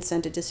 and I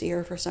consented to see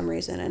her for some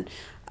reason, and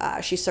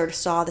she sort of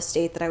saw the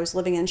state that I was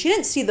living in. She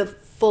didn't see the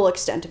full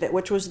extent of it,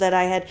 which was that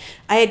I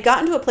had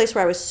gotten to a place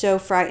where I was so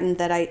frightened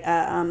that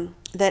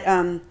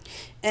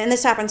and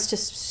this happens to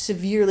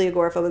severely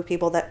agoraphobic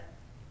people, that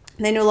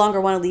they no longer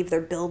want to leave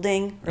their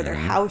building or their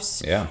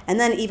house. Yeah. And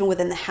then even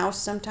within the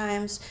house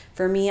sometimes.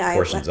 For me, I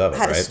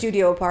had a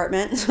studio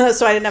apartment,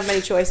 so I didn't have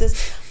many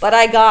choices. But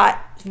I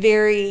got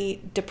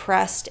very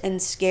depressed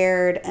and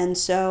scared, and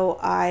so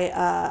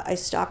I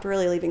stopped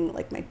really leaving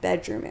like my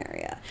bedroom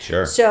area.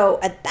 Sure. So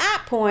at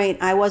that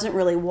point, I wasn't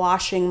really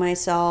washing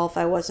myself.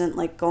 I wasn't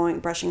like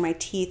brushing my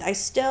teeth. I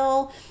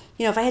still...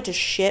 if I had to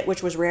shit,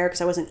 which was rare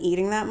because I wasn't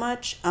eating that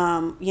much,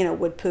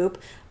 would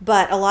poop.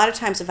 But a lot of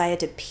times if I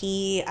had to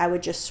pee, I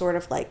would just sort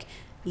of like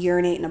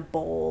urinate in a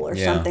bowl or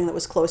something that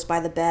was close by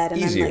the bed. And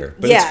easier. Then,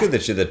 but it's good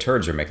that the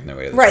turds are making their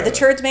way to the right, toilet. The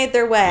turds made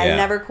their way. I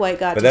never quite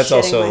got to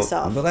shitting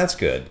myself. Well, that's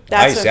good.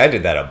 I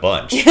did that a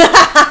bunch.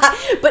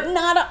 But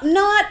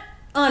not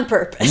on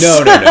purpose.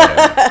 No.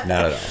 Not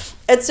at all.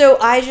 And so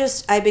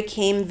I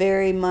became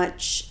very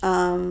much,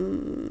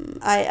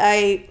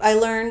 I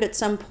learned at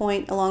some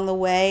point along the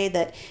way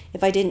that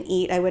if I didn't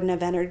eat, I wouldn't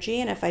have energy.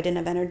 And if I didn't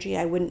have energy,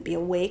 I wouldn't be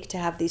awake to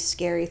have these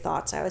scary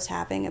thoughts I was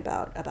having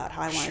about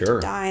how I wanted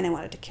to die and I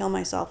wanted to kill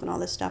myself and all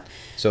this stuff.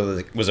 So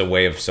it was a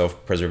way of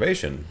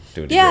self-preservation to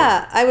a degree.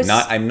 Yeah,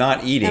 I'm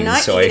not eating,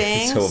 so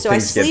I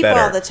sleep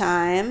all the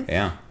time.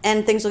 Yeah.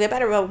 And things will get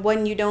better. But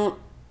when you don't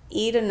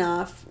eat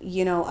enough,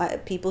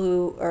 people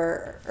who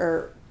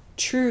are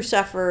true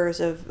sufferers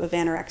of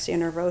anorexia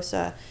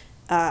nervosa,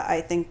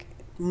 I think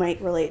might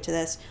relate to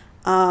this.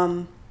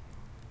 When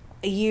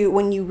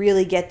you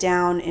really get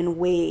down in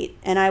weight,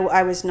 and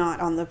I was not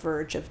on the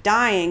verge of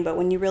dying, but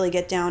when you really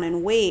get down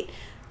in weight,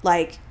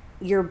 like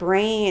your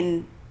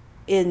brain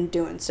isn't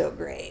doing so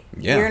great.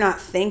 Yeah. You're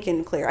not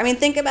thinking clear. I mean,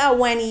 think about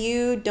when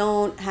you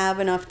don't have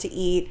enough to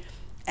eat,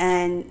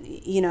 and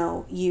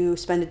you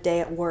spend a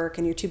day at work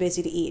and you're too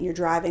busy to eat, and you're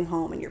driving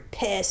home and you're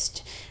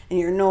pissed and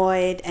you're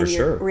annoyed, and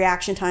your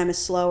reaction time is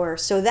slower.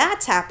 So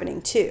that's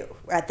happening too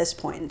at this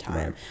point in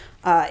time.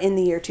 Right. In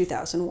the year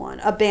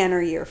 2001, a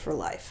banner year for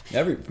life.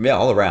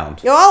 All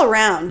around. All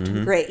around,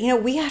 mm-hmm. Great.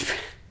 We had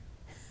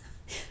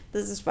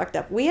this is fucked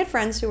up. We had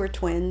friends who were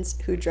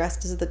twins who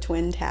dressed as the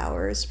Twin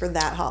Towers for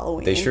that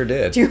Halloween. They sure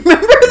did. Do you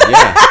remember that?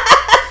 Yeah.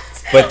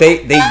 But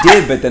they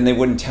did, but then they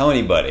wouldn't tell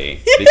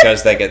anybody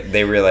because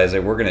they realized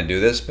that we're going to do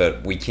this,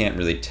 but we can't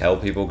really tell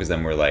people because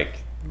then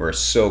we're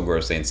so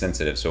grossly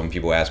insensitive. So when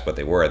people ask what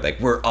they were,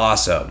 like, we're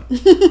awesome.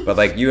 But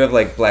like you have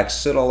like black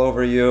soot all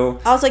over you.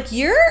 I was like,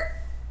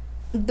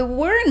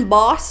 we're in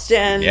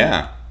Boston.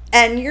 Yeah.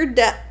 And you're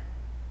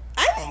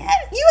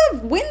you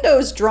have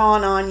windows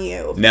drawn on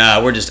you.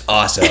 Nah, we're just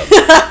awesome.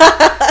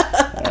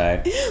 All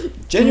right.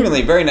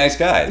 Genuinely very nice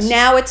guys.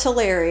 Now it's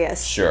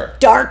hilarious. Sure.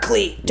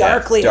 Darkly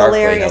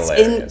hilarious.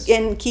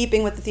 In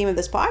keeping with the theme of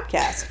this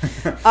podcast.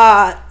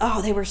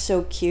 They were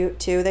so cute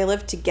too. They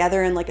lived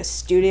together in like a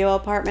studio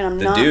apartment. I'm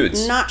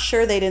not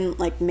sure they didn't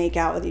like make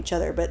out with each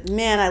other, but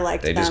man, I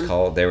liked them.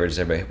 They were just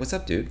everybody, what's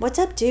up, dude? What's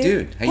up, dude?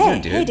 Dude, how you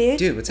doing, dude? Hey, dude.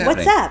 Dude, what's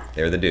happening? What's up?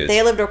 They were the dudes.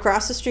 They lived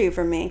across the street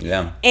from me.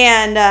 Yeah.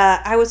 And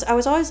I was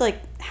always like,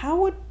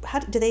 how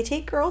do they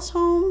take girls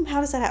home?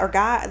 How does that or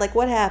guy like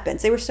what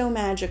happens? They were so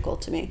magical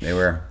to me. They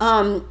were.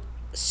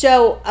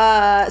 So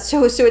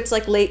it's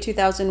like late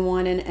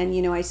 2001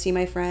 and I see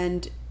my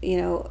friend,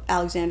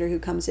 Alexander, who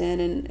comes in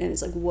and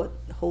is like, what,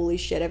 holy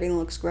shit, everything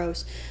looks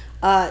gross.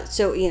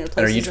 So, you know,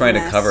 and are you trying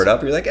to cover it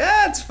up? You're like,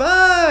 it's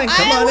fine.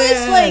 Come on in. I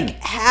was like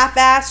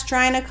half-assed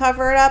trying to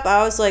cover it up.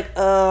 I was like,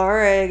 oh, all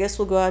right, I guess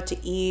we'll go out to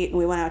eat. And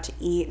we went out to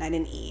eat, and I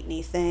didn't eat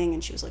anything.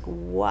 And she was like,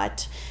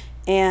 what?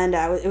 And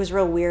it was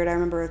real weird. I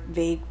remember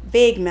vague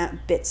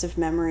bits of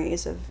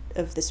memories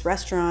of this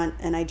restaurant,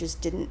 and I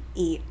just didn't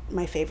eat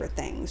my favorite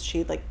things.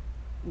 She like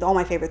all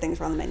my favorite things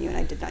were on the menu, and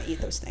I did not eat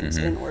those things.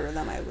 I didn't order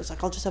them. I was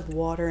like, I'll just have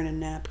water and a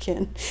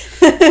napkin.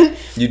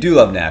 You do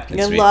love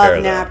napkins. I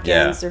love napkins.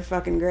 Yeah. They're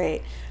fucking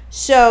great.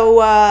 So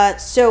I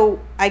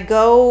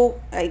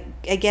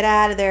get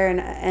out of there,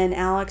 and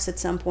Alex at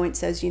some point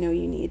says, you know,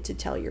 you need to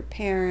tell your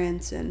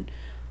parents, and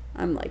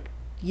I'm like,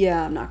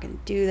 yeah, I'm not going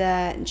to do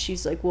that. And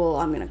she's like, well,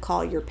 I'm going to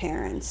call your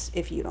parents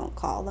if you don't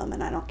call them,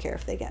 and I don't care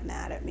if they get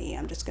mad at me.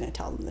 I'm just going to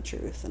tell them the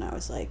truth. And I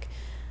was like,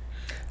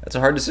 that's a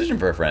hard decision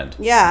for a friend.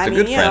 Yeah, it's a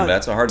good friend, but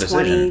that's a hard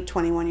decision.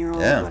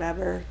 21-year-old,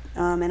 whatever.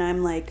 And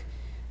I'm like,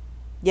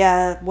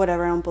 yeah,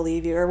 whatever, I don't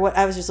believe you. Or what?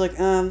 I was just like,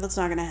 that's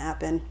not going to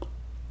happen.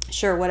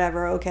 Sure,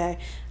 whatever, okay.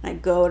 And I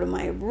go to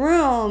my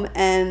room,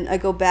 and I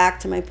go back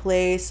to my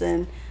place,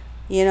 and,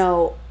 you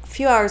know, a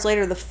few hours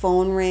later, the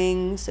phone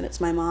rings, and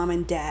it's my mom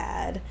and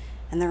dad,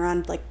 and they're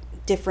on, like,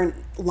 different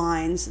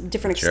lines,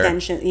 different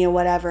extension, you know,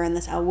 whatever, and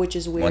this, which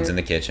is weird. One's in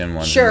the kitchen,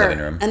 one's in the living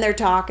room. And they're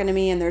talking to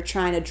me, and they're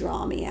trying to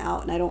draw me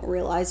out, and I don't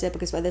realize it,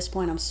 because by this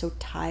point, I'm so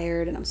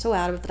tired, and I'm so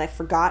out of it that I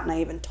forgot, and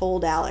I even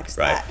told Alex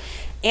that.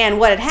 And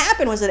what had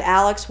happened was that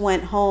Alex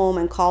went home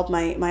and called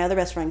my other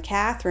best friend,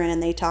 Catherine,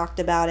 and they talked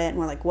about it and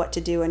were like, what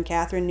to do. And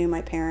Catherine knew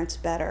my parents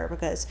better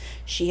because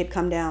she had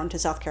come down to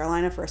South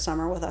Carolina for a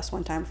summer with us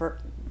one time for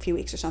a few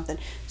weeks or something.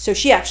 So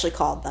she actually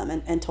called them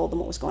and told them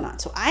what was going on.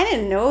 So I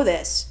didn't know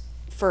this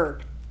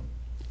for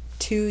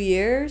 2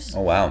 years.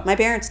 Oh, wow. My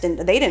parents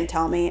didn't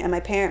tell me, and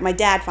my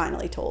dad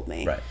finally told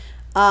me. Right.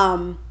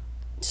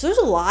 So there's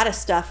a lot of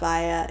stuff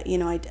I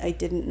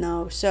didn't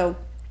know. So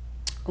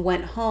I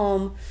went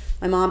home.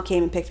 My mom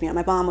came and picked me up.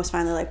 My mom was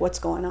finally like, what's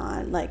going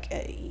on? Like,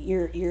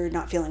 you're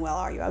not feeling well,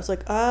 are you? I was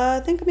like,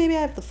 I think maybe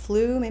I have the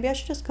flu. Maybe I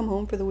should just come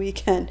home for the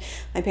weekend.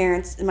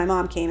 My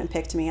mom came and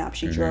picked me up.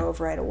 She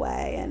drove right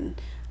away.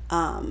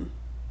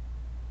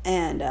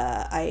 And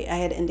I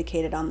had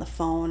indicated on the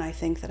phone, I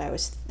think, that I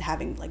was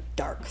having, like,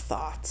 dark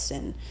thoughts.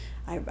 And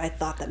I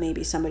thought that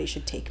maybe somebody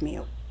should take me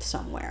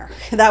somewhere.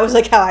 That was,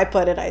 like, how I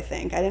put it, I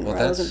think. I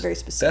wasn't very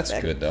specific.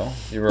 That's good, though.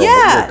 You were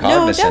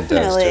cognizant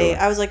definitely.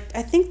 I was like,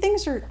 I think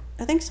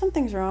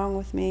something's wrong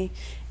with me.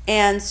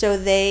 And so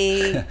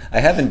they... I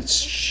haven't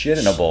shit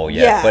in a bowl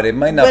yet, but it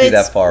might not be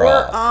that far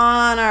off. We're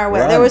on our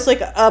way. There was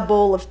like a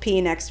bowl of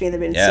pee next to me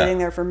that had been sitting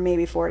there for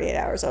maybe 48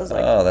 hours. I was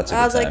like, that's a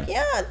good time. Like,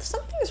 yeah,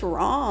 something's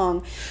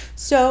wrong.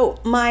 So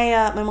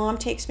my mom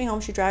takes me home.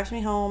 She drives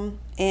me home,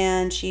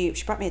 and she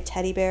brought me a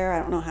teddy bear. I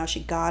don't know how she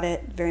got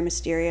it. Very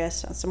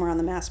mysterious. Somewhere on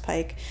the Mass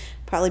Pike.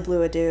 Probably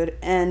blew a dude.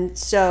 And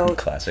so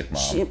classic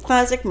mom.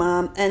 Classic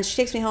mom. And she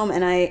takes me home,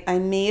 and I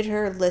made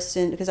her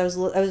listen, because I was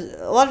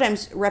a lot of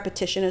times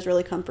repetition is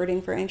really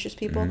comforting for anxious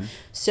people.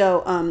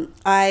 So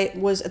I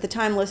was at the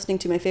time listening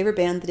to my favorite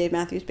band, the Dave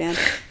Matthews Band,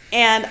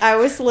 and I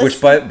was listening.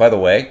 Which by the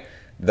way,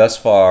 thus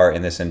far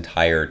in this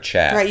entire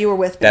chat, right, you were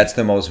with me. That's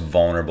the most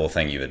vulnerable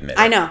thing you've admitted.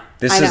 I know.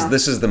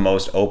 This is the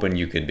most open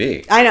you could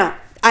be. I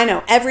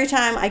know. Every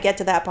time I get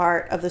to that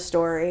part of the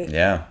story.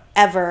 Yeah.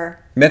 Ever.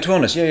 Mental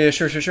illness. Yeah,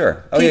 sure.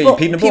 Oh, you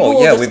peed in a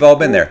bowl. Yeah, we've all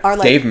been there.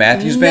 Like, Dave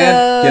Matthews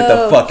Band? Get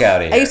the fuck out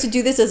of here. I used to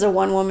do this as a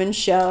one-woman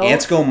show.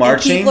 Ants go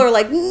marching? And people are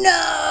like,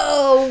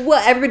 no!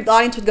 What? Everybody, the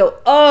audience would go,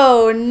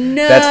 oh,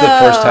 no! That's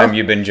the first time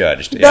you've been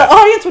judged. The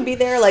audience would be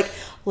there, like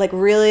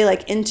really,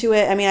 like, into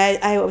it. I mean,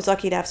 I was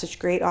lucky to have such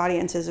great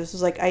audiences. This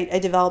was like, I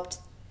developed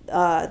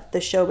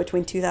the show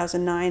between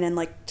 2009 and,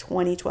 like,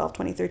 2012,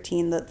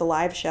 2013, the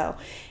live show.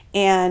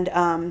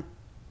 And,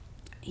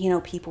 you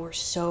know, people were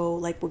so,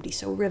 like, would be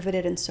so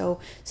riveted and so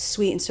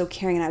sweet and so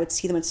caring, and I would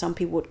see them, and some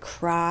people would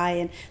cry,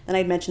 and then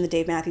I'd mention the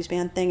Dave Matthews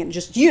Band thing, and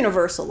just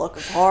universal look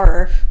of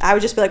horror. I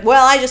would just be like,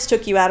 well, I just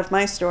took you out of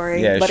my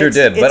story. Yeah, but sure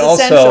did. But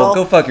essential. Also,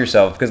 go fuck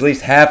yourself, because at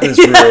least half of this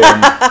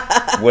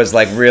room was,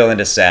 like, real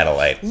into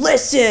Satellite.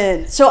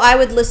 Listen! So I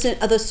would listen,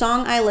 the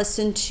song I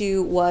listened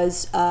to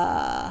was,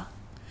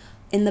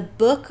 in the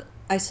book,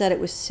 I said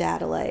it was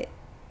Satellite.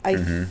 I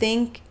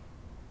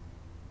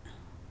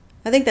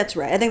think that's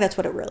right. I think that's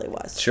what it really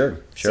was. Sure.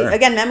 See,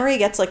 again, memory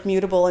gets, like,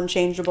 mutable and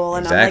changeable,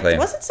 and exactly. I'm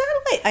like, was it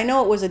Satellite? I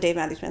know it was a Dave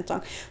Matthews Band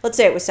song. Let's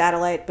say it was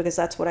Satellite, because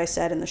that's what I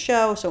said in the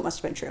show, so it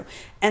must have been true.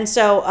 And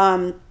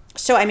so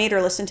so I made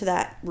her listen to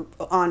that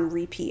on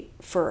repeat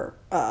for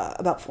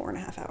about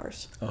 4.5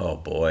 hours. Oh,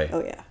 boy.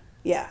 Oh, yeah.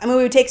 Yeah. I mean,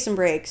 we would take some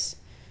breaks,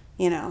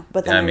 you know,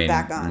 but then we were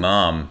back on.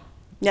 Mom.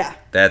 Yeah.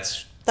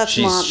 That's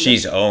mom.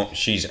 She's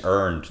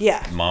earned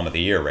Mom of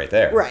the Year right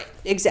there. Right.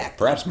 Exactly.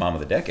 Perhaps Mom of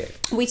the Decade.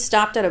 We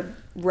stopped at a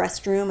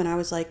restroom, and I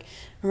was like,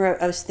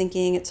 I was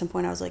thinking at some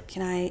point, I was like,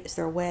 is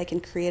there a way I can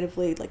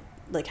creatively,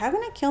 like how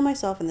can I kill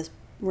myself in this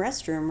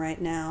restroom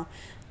right now?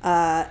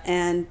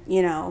 And,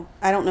 you know,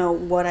 I don't know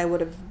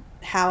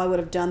how I would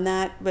have done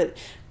that, but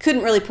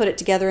couldn't really put it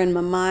together in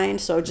my mind,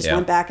 so I just Yeah.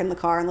 went back in the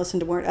car and listened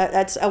to more.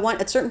 At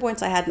certain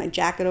points, I had my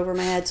jacket over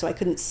my head, so I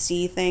couldn't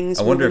see things.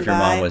 I wonder if moving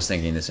your by. mom was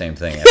thinking the same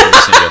thing after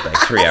listening to it for like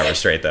 3 hours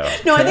straight, though.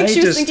 No, I Can think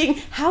she was just-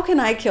 thinking, how can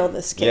I kill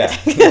this kid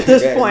Yeah. at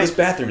this point? This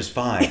bathroom is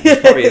fine.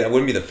 I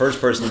wouldn't be the first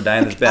person to die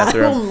in this I will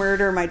bathroom.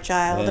 murder my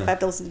child Yeah. if I have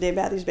to listen to Dave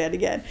Matthews Band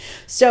again.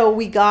 So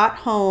we got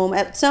home.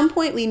 At some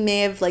point, we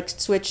may have like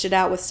switched it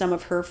out with some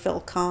of her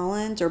Phil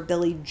Collins or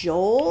Billy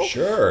Joel.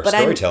 Sure, but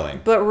storytelling.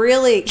 But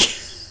really,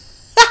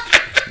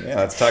 Yeah,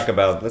 let's talk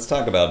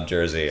about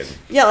Jersey. And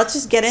yeah, let's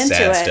just get into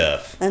Sad it.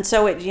 stuff. And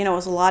so it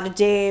was a lot of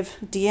Dave,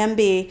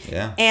 DMB.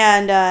 Yeah.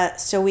 And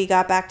so we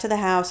got back to the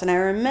house, and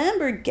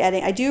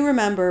I do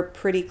remember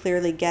pretty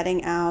clearly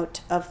getting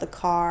out of the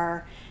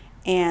car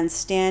and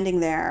standing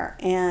there,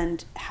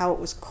 and how it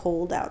was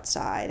cold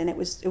outside, and it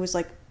was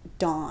like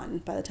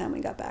dawn by the time we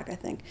got back, I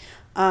think.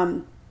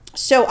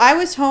 So I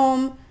was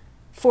home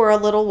for a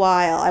little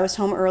while. I was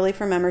home early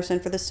from Emerson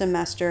for the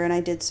semester, and I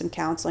did some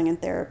counseling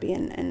and therapy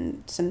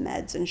and some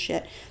meds and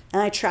shit.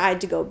 And I tried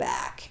to go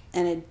back,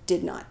 and it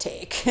did not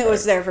take. It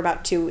was there for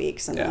about 2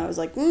 weeks, and then Yeah. I was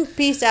like,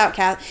 peace out,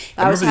 Kath.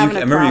 I was having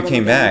a remember you problem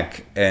came again.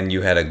 back and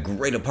you had a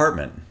great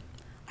apartment.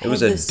 It I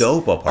was had a this-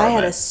 dope apartment. I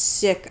had a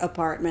sick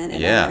apartment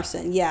in Yeah.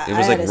 Emerson. Yeah, It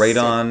was I had like a right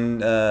sick-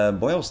 on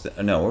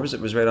Boylston. No, where was it?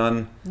 It was right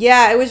on.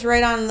 Yeah, it was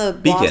right on the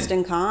Beacon.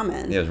 Boston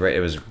Common. Yeah, it was right. It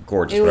was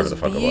gorgeous. It Whatever was the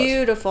fuck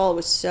beautiful. It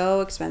was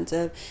so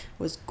expensive. It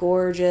was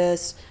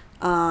gorgeous.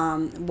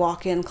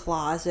 Walk-in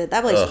closet.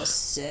 That place Ugh. was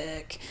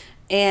sick.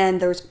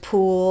 And there was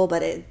pool,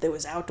 but there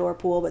was outdoor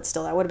pool, but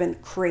still, that would have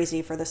been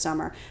crazy for the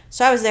summer.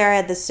 So I was there. I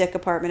had this sick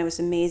apartment. It was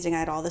amazing. I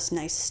had all this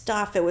nice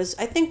stuff. It was.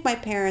 I think my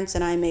parents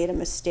and I made a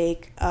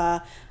mistake,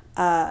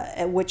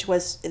 which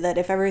was that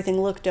if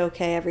everything looked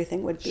okay,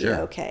 everything would be Sure.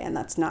 okay, and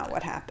that's not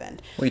what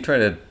happened. Well,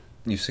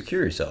 you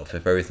secure yourself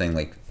if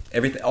everything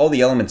all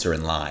the elements are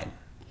in line.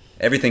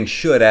 Everything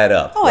should add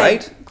up, Oh, I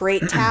right? had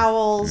great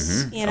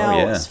towels. You know, Oh,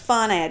 yeah. it was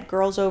fun. I had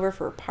girls over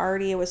for a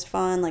party. It was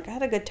fun. Like, I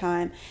had a good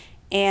time.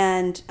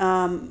 And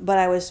but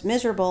I was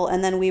miserable.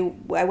 And then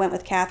I went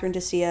with Catherine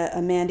to see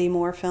a Mandy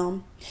Moore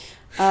film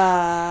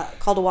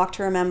called A Walk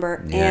to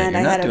Remember. Yeah, and you're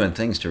I not had doing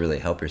things to really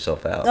help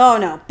yourself out. Oh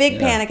no, big Yeah.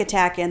 panic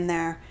attack in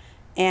there,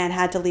 and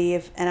had to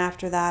leave. And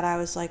after that, I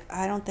was like,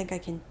 I don't think I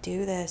can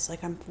do this.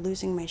 Like, I'm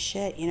losing my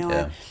shit. You know,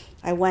 Yeah.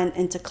 I went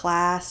into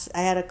class.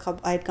 I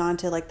had gone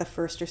to like the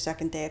first or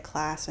second day of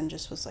class, and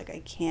just was like,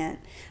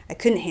 I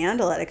couldn't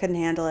handle it.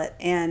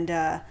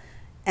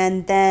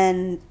 And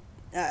then,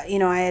 you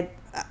know,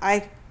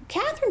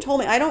 Catherine told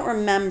me, I don't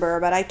remember,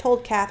 but I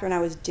told Catherine I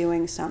was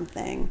doing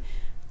something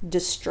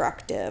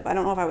destructive. I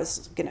don't know if I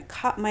was going to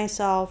cut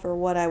myself or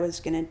what I was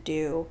going to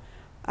do.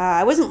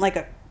 I wasn't like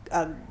a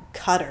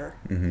cutter.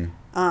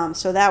 Mm-hmm.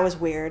 So that was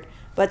weird.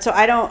 But so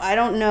I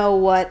don't know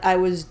what I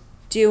was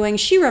doing.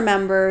 She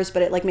remembers,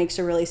 but it like makes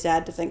her really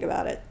sad to think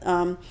about it.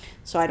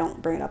 So I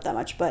don't bring it up that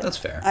much, but That's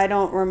fair. I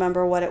don't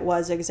remember what it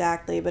was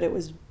exactly, but it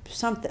was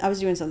something. I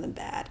was doing something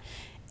bad.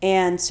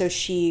 And so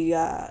she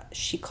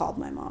called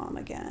my mom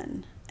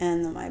again.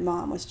 And then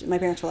my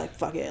parents were like,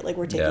 fuck it, like,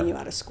 we're taking you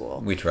out of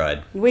school. We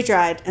tried. We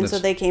tried. And so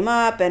That's- they came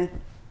up and,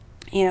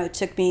 you know,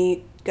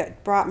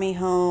 brought me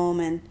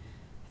home. And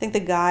I think the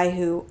guy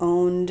who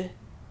owned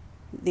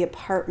the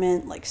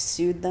apartment, like,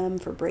 sued them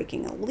for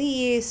breaking a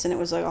lease. And it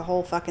was like a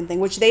whole fucking thing,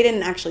 which they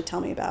didn't actually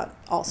tell me about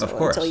also Of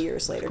course. until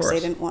years later. Of Because they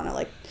course. didn't want to,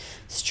 like,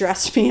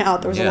 stress me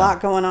out. There was a Yeah. lot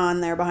going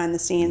on there behind the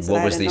scenes. What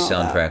that was I the didn't know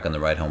about. soundtrack on the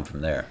ride home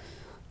from there?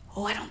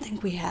 Oh, I don't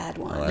think we had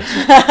one. Well, that's-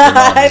 your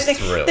mom I is think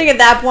thrilled. at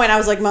that point I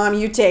was like, Mom,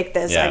 you take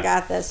this. Yeah. I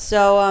got this.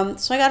 So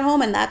so I got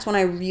home, and that's when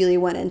I really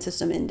went into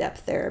some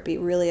in-depth therapy,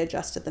 really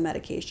adjusted the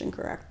medication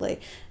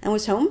correctly, and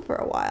was home for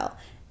a while.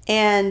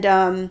 And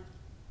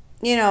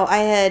you know,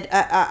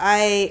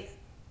 I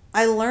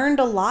learned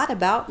a lot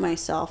about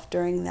myself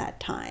during that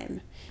time,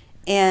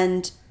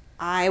 and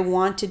I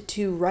wanted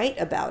to write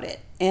about it.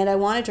 And I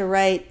wanted to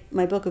write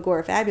my book,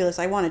 Agorafabulous.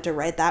 I wanted to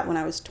write that when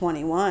I was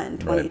 21,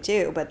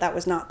 22, but that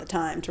was not the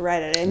time to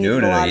write it. I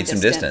needed a lot of need some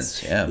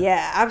distance. Yeah.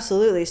 Yeah,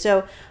 absolutely.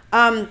 So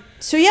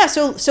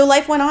so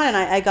life went on, and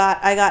I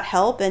got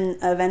help, and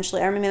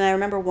eventually, I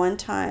remember one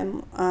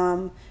time,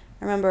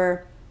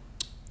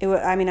 it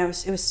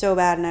was so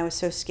bad, and I was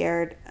so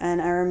scared,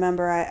 and I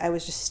remember I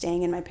was just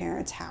staying in my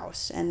parents'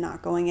 house and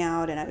not going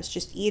out, and I was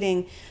just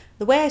eating.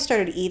 The way I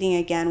started eating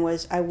again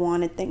was I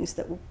wanted things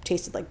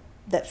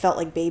that felt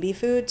like baby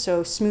food,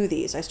 so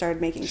smoothies. I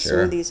started making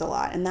Sure. smoothies a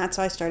lot, and that's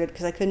how I started,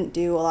 because I couldn't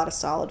do a lot of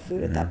solid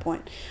food at that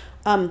point.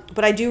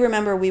 But I do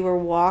remember we were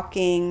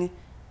walking.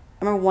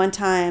 I remember one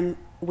time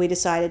we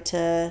decided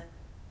to.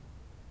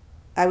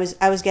 I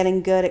was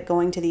getting good at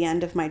going to the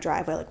end of my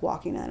driveway, like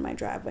walking down my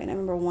driveway, and I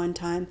remember one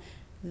time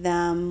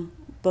them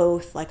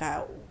both, like, my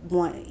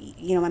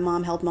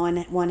mom held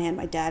one hand,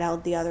 my dad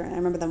held the other, and I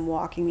remember them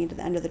walking me to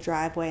the end of the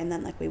driveway, and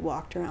then, like, we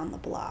walked around the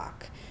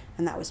block,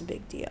 and that was a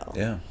big deal.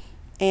 Yeah.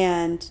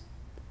 And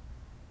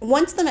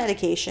once the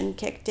medication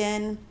kicked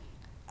in,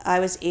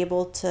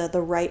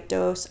 the right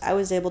dose, I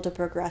was able to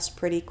progress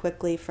pretty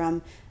quickly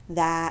from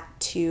that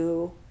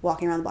to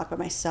walking around the block by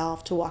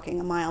myself, to walking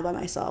a mile by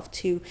myself,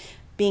 to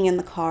being in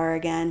the car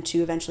again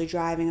to eventually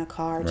driving a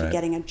car to Right.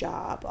 getting a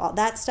job, all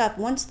that stuff.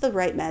 Once the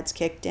right meds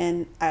kicked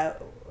in,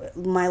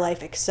 my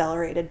life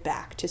accelerated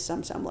back to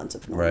some semblance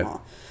of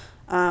normal.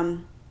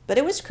 But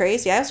it was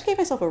crazy. I also gave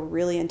myself a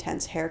really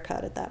intense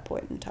haircut at that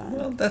point in time.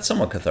 Well, that's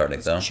somewhat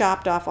cathartic, though.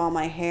 Chopped off all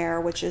my hair,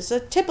 which is a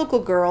typical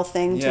girl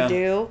thing Yeah. to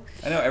do.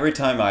 I know every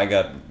time I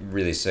got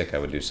really sick, I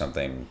would do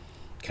something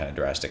kind of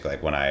drastic.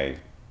 Like when I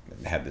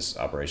had this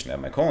operation to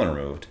have my colon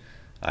removed,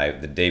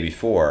 the day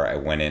before, I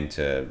went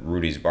into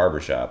Rudy's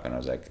barbershop, and I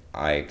was like,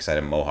 because I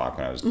had a mohawk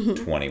when I was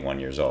 21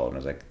 years old, and I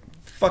was like,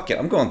 fuck it,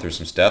 I'm going through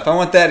some stuff. I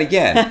want that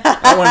again.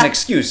 I want an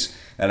excuse.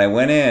 And I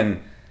went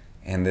in,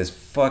 and this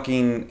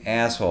fucking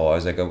asshole, I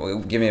was like, oh,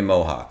 give me a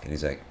mohawk. And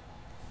he's like,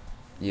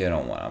 you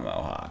don't want a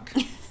mohawk.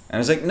 And I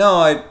was like,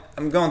 no,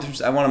 I'm going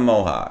through, I want a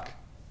mohawk.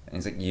 And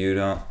he's like, you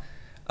don't,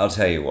 I'll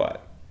tell you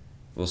what.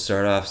 We'll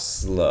start off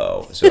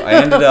slow. So I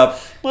ended up,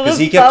 because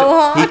he kept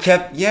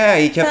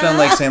on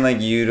like saying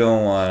like, you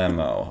don't want a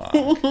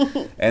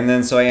mohawk. And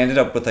then so I ended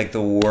up with like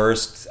the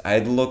worst, I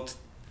had looked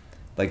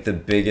like the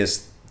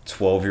biggest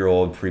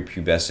 12-year-old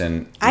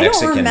prepubescent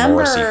Mexican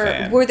Morrissey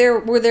fan. Were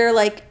there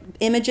like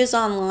images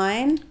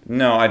online?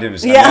 No, I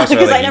did. Yeah, I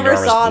because like I never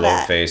saw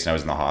that. Face, and I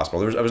was in the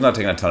hospital. I was not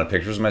taking a ton of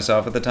pictures of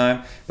myself at the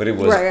time, but it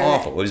was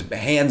awful. It was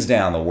hands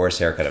down the worst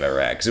haircut I've ever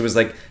had because it was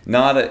like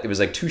it was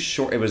like too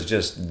short. It was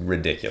just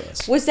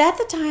ridiculous. Was that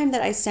the time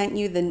that I sent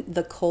you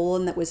the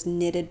colon that was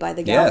knitted by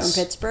the gal from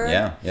Pittsburgh?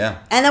 Yeah.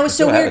 And that was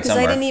so weird because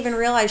I didn't even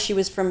realize she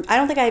was from. I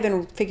don't think I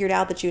even figured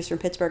out that she was from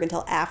Pittsburgh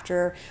until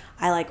after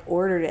I like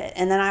ordered it,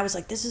 and then I was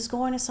like, "This is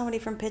going to somebody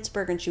from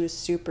Pittsburgh," and she was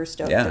super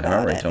stoked about it. Yeah, I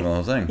remember you told me the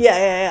whole thing.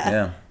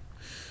 Yeah.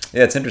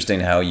 Yeah, it's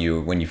interesting how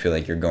when you feel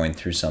like you're going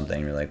through something,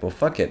 you're like, well,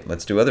 fuck it,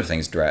 let's do other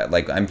things.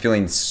 Like, I'm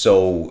feeling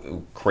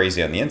so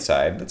crazy on the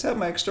inside, let's have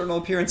my external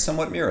appearance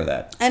somewhat mirror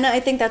that. And I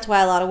think that's why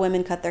a lot of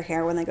women cut their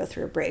hair when they go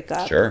through a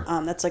breakup. Sure.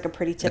 That's like a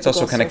pretty typical. It's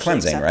also kind of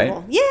cleansing,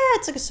 acceptable. right? Yeah,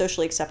 it's like a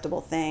socially acceptable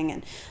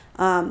thing,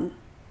 and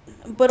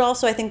but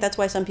also I think that's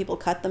why some people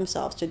cut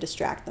themselves to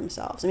distract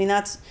themselves. I mean,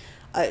 that's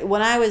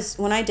when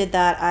I did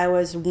that, I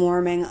was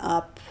warming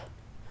up.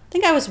 I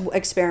think I was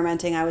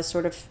experimenting.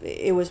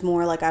 It was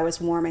more like I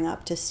was warming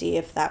up to see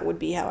if that would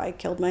be how I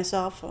killed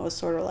myself. I was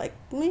sort of like,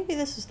 maybe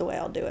this is the way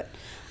I'll do it.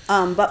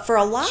 But for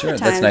a lot of times...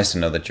 Sure, that's nice to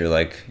know that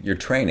you're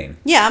training.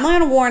 Yeah, I'm going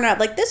to warm up.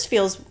 Like, this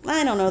feels,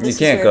 I don't know, this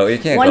you can't go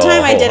One go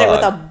time I did it hog.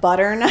 with a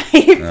butter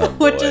knife,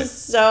 which is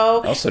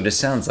so... Also, just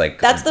sounds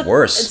like that's the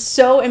worse. It's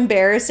so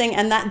embarrassing.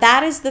 And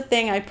that is the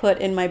thing I put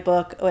in my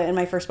book, in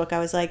my first book. I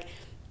was like,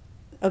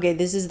 okay,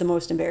 this is the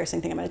most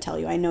embarrassing thing I'm going to tell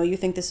you. I know you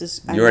think this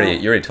is... You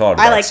already told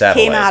about I like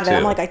satellite, came out of it. too.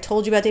 I'm like, I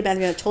told you about Dave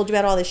Matthews. I told you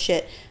about all this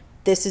shit.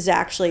 This is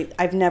actually...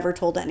 I've never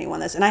told anyone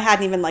this. And I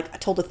hadn't even like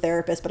told a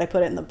therapist, but I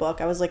put it in the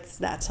book. I was like,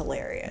 that's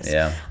hilarious.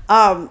 Yeah.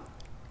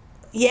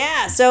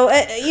 Yeah, so,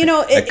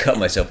 I cut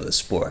myself with a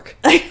spork.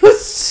 I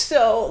was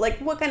so... Like,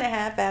 what kind of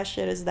half-ass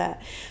shit is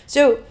that?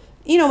 So...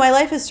 my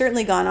life has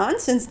certainly gone on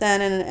since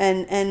then,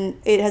 and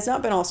it has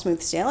not been all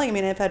smooth sailing. I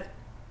mean, I've had,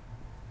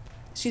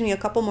 a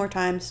couple more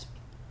times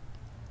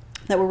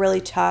that were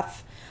really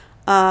tough.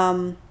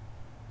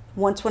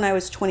 Once when I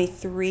was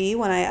 23,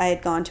 when I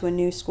had gone to a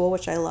new school,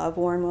 which I love,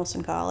 Warren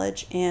Wilson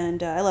College,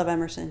 and I love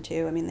Emerson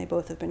too. I mean, they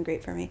both have been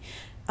great for me.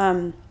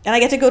 And I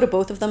get to go to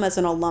both of them as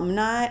an alum,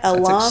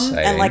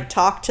 and like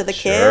talk to the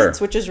kids,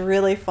 which is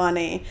really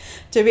funny.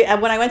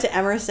 When I went to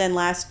Emerson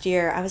last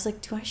year, I was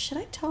like, should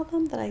I tell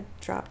them that I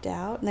dropped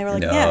out? And they were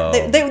like, no.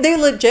 Yeah. They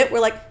legit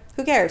were like,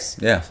 who cares?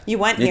 Yeah. You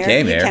went you here,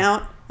 came you here.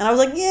 count. And I was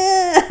like,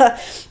 yeah.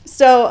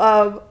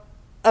 So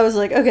I was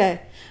like,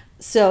 okay.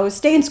 So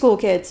stay in school,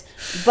 kids.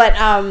 But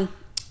I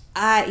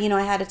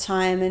had a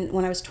time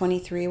when I was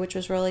 23, which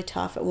was really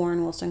tough at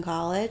Warren Wilson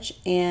College,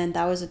 and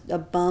that was a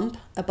bump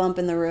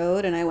in the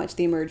road. And I went to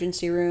the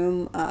emergency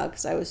room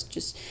because I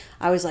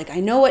was like, I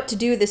know what to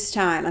do this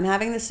time. I'm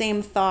having the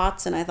same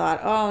thoughts, and I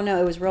thought, oh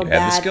no, it was real bad. You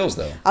had the skills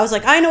though. I was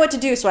like, I know what to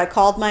do. So I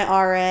called my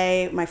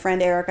RA, my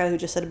friend Erica, who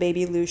just had a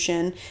baby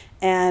Lucian,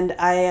 and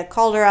I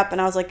called her up, and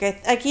I was like,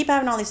 I keep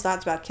having all these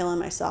thoughts about killing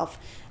myself.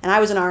 And I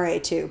was an RA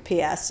too,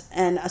 P.S.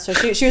 And so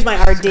she was my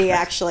RD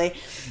actually.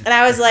 And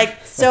I was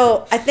like,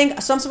 so I'm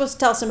supposed to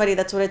tell somebody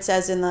that's what it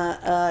says in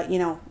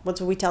the,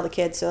 what's what we tell the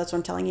kids. So that's what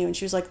I'm telling you. And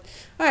she was like,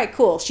 all right,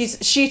 cool.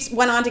 She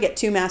went on to get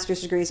 2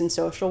 master's degrees in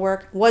social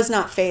work. Was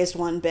not phased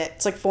one bit.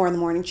 It's like 4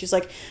 a.m. She's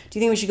like, do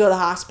you think we should go to the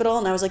hospital?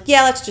 And I was like,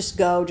 yeah, let's just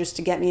go just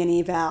to get me an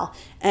eval.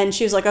 And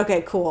she was like,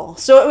 okay, cool.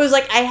 So it was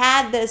like, I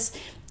had this.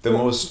 The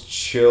most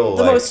chill.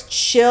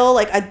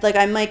 Like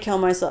I might kill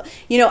myself.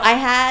 I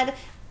had.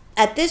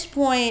 At this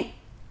point,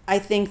 I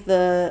think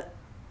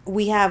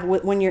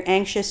when you're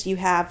anxious, you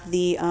have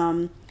the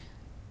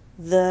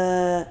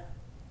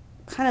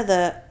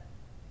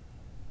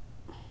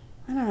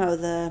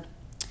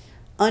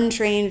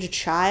untrained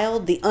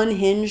child, the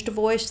unhinged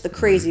voice, the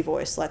crazy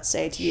voice, let's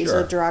say, to use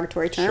a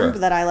derogatory term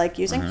that I like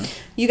using. Mm-hmm.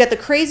 You got the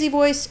crazy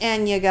voice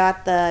and you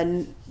got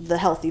the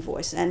healthy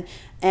voice.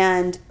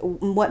 And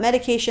what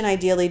medication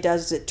ideally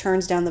does is it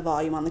turns down the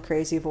volume on the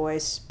crazy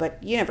voice, but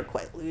you never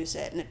quite lose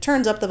it. And it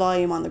turns up the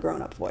volume on the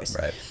grown-up voice.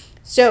 Right.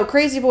 So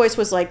Crazy Voice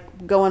was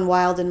like going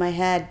wild in my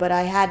head, but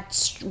I had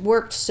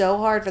worked so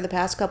hard for the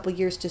past couple of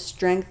years to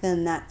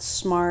strengthen that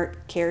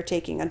smart,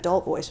 caretaking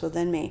adult voice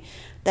within me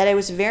that it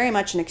was very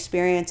much an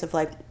experience of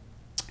like,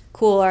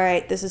 cool, all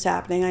right, this is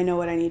happening. I know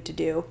what I need to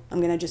do. I'm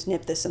going to just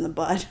nip this in the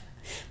bud.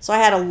 So I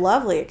had a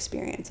lovely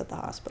experience at the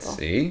hospital.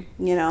 See?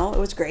 You know, it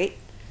was great.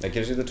 That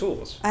gives you the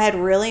tools. I had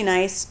really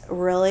nice,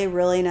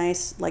 really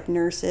nice like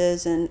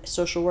nurses and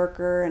social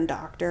worker and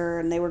doctor,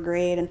 and they were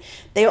great. And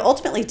they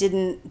ultimately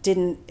didn't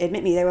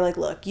admit me. They were like,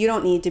 "Look, you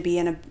don't need to be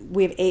in a.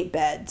 We have 8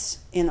 beds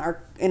in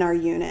our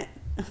unit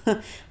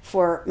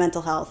for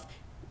mental health.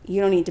 You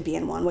don't need to be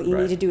in one. What you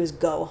Right. need to do is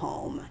go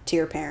home to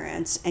your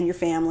parents and your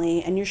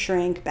family and your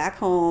shrink back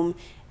home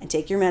and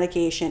take your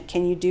medication.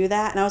 Can you do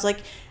that?" And I was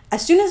like,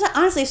 as soon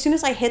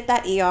as I hit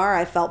that ER,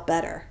 I felt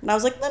better, and I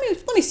was like, let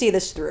me see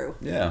this through.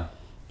 Yeah.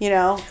 You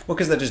know? Well,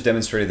 because that just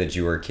demonstrated that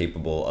you were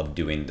capable of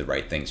doing the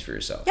right things for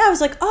yourself. Yeah, I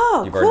was like,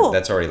 oh, You've cool. already,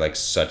 that's already like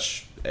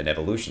such an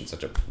evolution,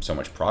 so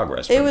much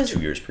progress from It was 2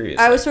 years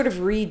previously. I was sort of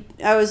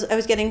I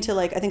was getting to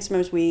like, I think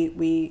sometimes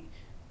we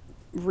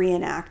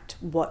reenact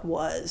what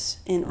was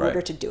in Right.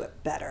 order to do it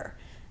better.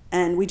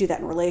 And we do that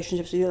in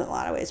relationships. We do that in a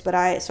lot of ways. But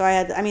I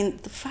mean,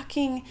 the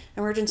fucking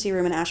emergency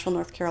room in Asheville,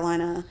 North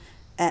Carolina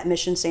at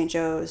Mission St.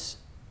 Joe's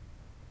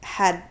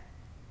had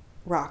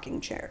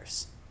rocking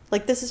chairs.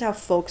 Like, this is how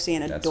folksy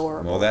and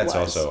adorable that's it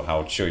was. also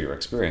how chill your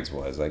experience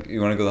was. Like, you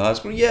want to go to the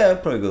hospital? Yeah,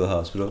 I'd probably go to the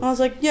hospital. I was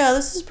like, yeah,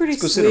 this is pretty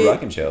Let's go sweet. sit in a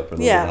rocking chair for a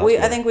little Yeah,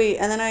 bit.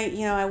 and then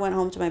I went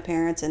home to my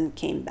parents and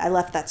I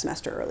left that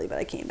semester early, but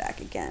I came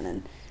back again.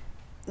 And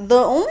the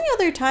only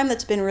other time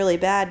that's been really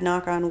bad,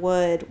 knock on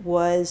wood,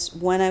 was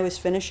when I was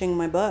finishing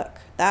my book.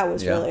 That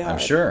was really hard. I'm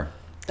sure.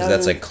 Because That that's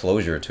was- like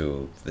closure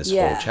to this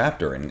Yeah. whole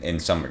chapter in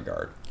some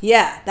regard.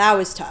 Yeah, that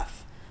was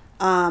tough.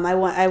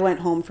 I went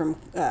home from,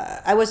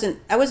 I was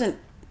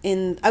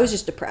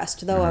just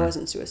depressed, though I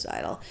wasn't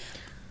suicidal.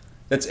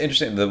 That's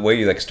interesting. The way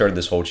you like started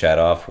this whole chat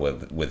off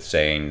with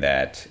saying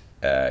that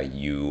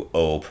you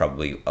owe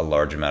probably a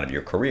large amount of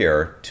your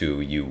career to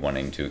you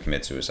wanting to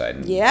commit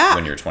suicide Yeah.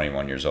 when you're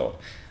 21 years old.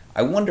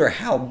 I wonder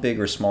how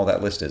big or small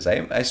that list is. I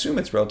assume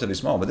it's relatively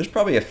small, but there's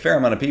probably a fair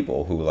amount of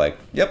people who like,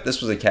 yep,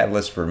 this was a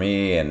catalyst for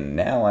me, and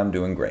now I'm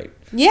doing great.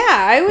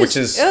 Yeah, it Which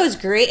is- was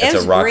great. it's It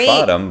was a rock great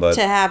bottom, but-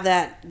 to have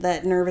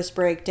that nervous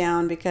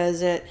breakdown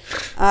because it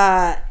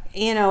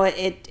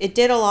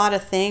did a lot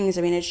of things.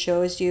 I mean, it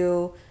shows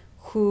you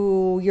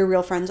who your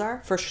real friends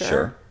are, for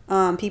sure.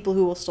 People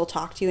who will still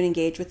talk to you and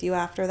engage with you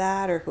after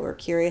that, or who are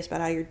curious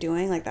about how you're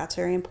doing. Like, that's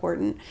very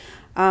important.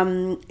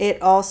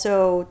 It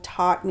also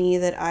taught me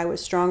that I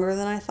was stronger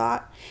than I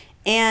thought.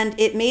 And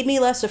it made me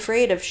less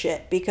afraid of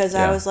shit because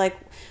I Yeah. was like,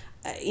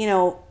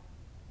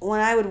 when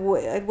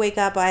I'd wake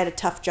up, I had a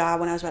tough job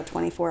when I was about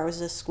 24. I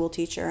was a school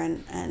teacher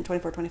and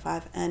 24,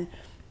 25. And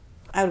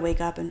I would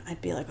wake up and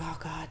I'd be like, oh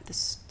God,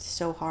 this is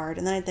so hard.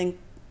 And then I'd think,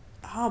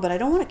 oh, but I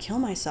don't want to kill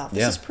myself.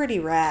 This Yeah. is pretty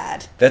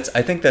rad.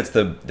 I think that's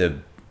the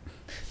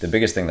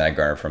biggest thing that I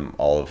garnered from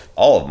all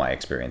of my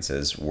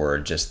experiences were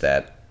just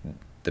that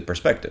the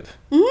perspective.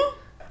 Mm-hmm.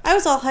 I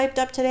was all hyped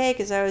up today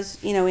because I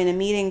was, in a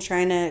meeting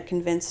trying to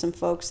convince some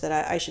folks that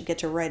I should get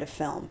to write a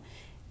film.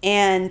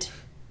 And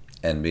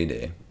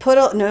NBD.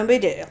 no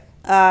big deal.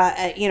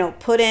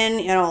 Put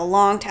in, a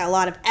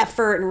lot of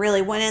effort and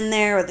really went in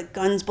there with the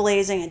guns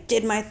blazing and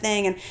did my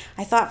thing. And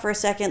I thought for a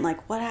second,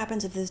 like, what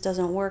happens if this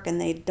doesn't work and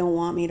they don't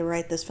want me to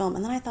write this film?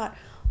 And then I thought,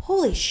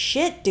 holy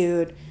shit,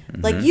 dude.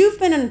 Mm-hmm. Like, you've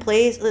been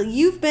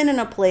in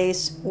a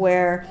place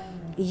where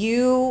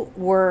you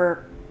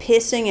were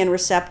pissing in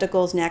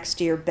receptacles next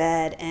to your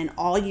bed and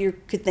all you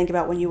could think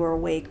about when you were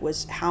awake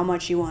was how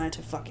much you wanted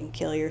to fucking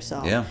kill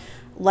yourself. Yeah.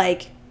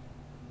 Like,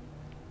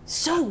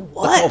 so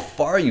what? Look how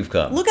far you've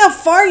come. Look how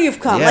far you've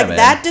come. Yeah, Like, man.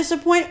 that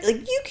disappointment.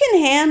 Like, you can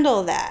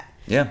handle that.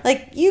 Yeah.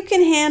 Like, you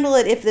can handle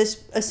it if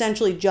this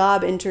essentially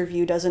job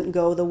interview doesn't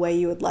go the way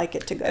you would like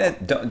it to go.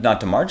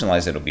 Not to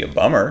marginalize it, it'll be a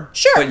bummer.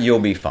 Sure. But you'll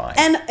be fine.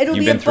 And it'll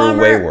You've be a been bummer.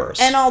 through way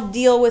worse. And I'll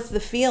deal with the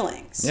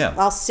feelings. Yeah.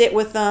 I'll sit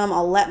with them.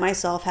 I'll let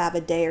myself have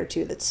a day or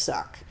two that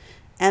suck.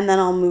 And then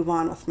I'll move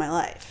on with my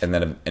life. And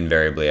then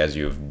invariably, as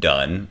you've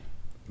done,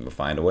 you'll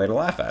find a way to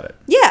laugh at it.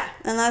 Yeah,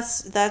 and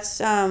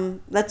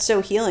that's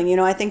so healing.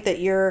 I think that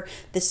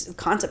this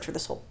concept for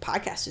this whole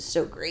podcast is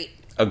so great.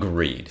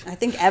 Agreed. I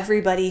think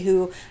everyone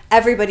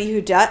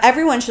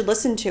should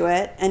listen to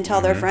it and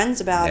tell their friends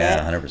about it.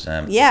 Yeah,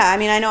 100%. Yeah, I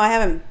mean, I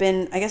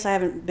guess I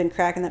haven't been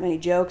cracking that many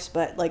jokes,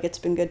 but like, it's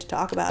been good to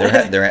talk about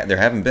it. There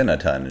haven't been a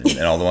ton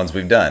in all the ones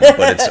we've done,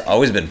 but it's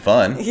always been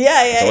fun.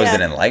 Yeah, It's always yeah.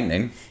 been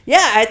enlightening.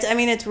 Yeah,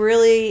 it's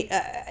really,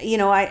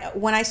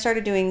 when I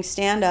started doing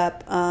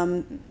stand-up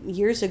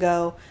years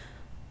ago,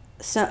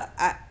 so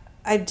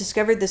I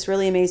discovered this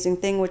really amazing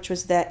thing, which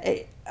was that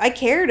I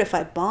cared if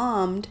I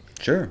bombed,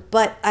 Sure.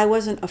 but I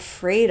wasn't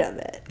afraid of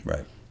it.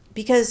 Right.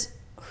 Because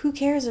who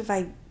cares if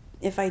I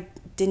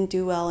didn't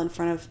do well in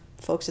front of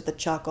folks at the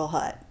Chuckle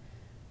Hut?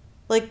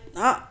 Like,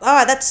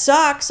 that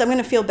sucks. I'm going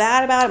to feel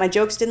bad about it. My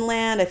jokes didn't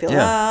land. I feel,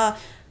 Yeah.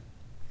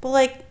 But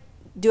like,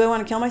 do I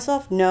want to kill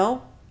myself?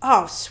 No.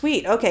 oh,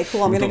 sweet. Okay,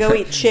 cool. I'm gonna go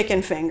eat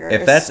chicken fingers.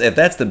 If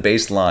that's the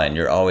baseline,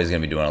 you're always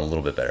gonna be doing a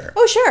little bit better.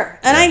 Oh, sure.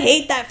 And I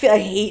hate that. I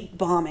hate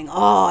bombing.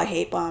 Oh, I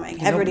hate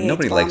bombing. Everybody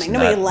hates bombing.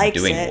 Nobody likes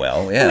doing it.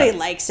 well. Yeah. Nobody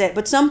likes it.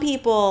 But some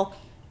people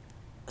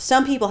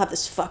have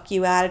this fuck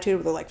you attitude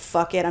where they're like,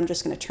 fuck it, I'm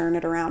just going to turn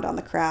it around on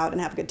the crowd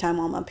and have a good time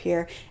while I'm up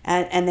here.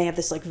 And they have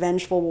this like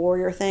vengeful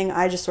warrior thing.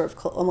 I just sort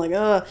of, I'm like,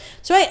 ugh.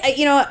 So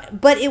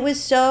but it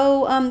was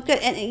so good.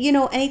 And,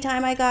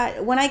 anytime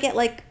when I get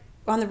like,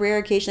 on the rare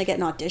occasion I get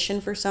an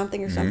audition for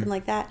something or something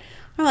like that,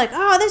 I'm like,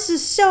 oh, this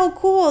is so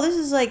cool. This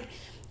is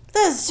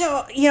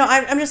so,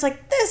 I'm just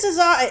like, this is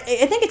all. I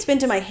think it's been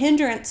to my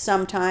hindrance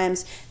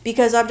sometimes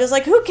because I'm just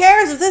like, who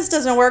cares if this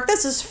doesn't work?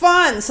 This is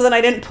fun. So then I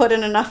didn't put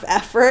in enough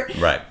effort.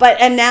 Right.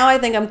 And now I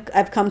think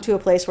I've come to a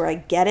place where I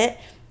get it.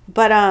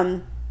 But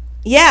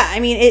yeah, I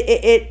mean,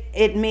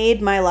 it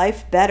made my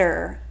life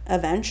better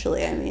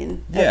eventually. I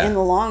mean, in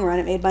the long run,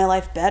 it made my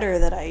life better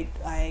that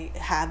I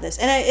had this.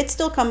 And it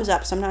still comes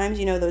up sometimes,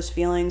 those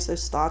feelings,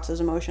 those thoughts,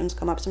 those emotions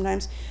come up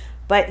sometimes.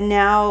 But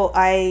now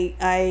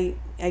I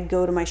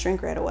go to my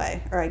shrink right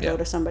away, or I go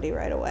to somebody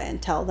right away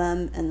and tell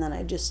them, and then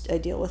I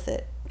deal with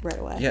it right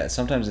away. Yeah,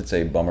 sometimes it's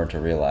a bummer to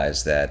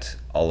realize that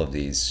all of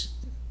these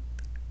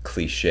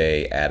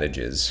cliche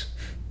adages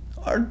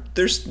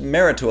there's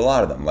merit to a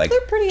lot of them. Like,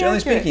 they're pretty generally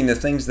accurate. speaking, the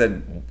things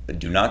that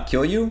do not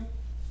kill you,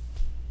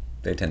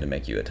 they tend to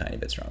make you a tiny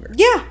bit stronger.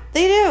 Yeah,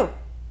 they do.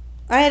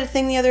 I had a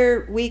thing the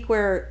other week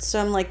where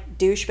some like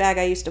douchebag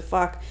I used to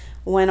fuck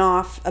went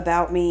off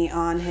about me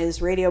on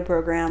his radio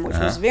program, which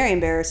was very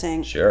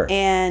embarrassing. Sure.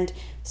 And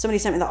somebody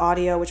sent me the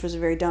audio, which was a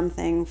very dumb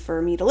thing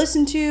for me to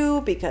listen to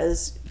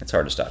because it's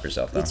hard to stop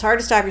yourself, though. It's hard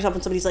to stop yourself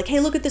when somebody's like,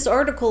 hey, look at this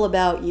article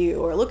about you,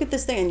 or look at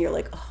this thing, and you're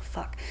like, oh,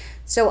 fuck.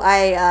 So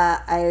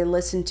I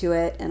listened to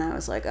it, and I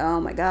was like,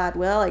 oh, my God,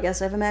 well, I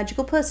guess I have a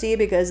magical pussy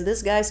because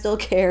this guy still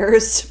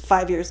cares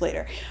 5 years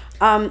later.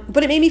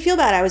 But it made me feel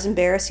bad. I was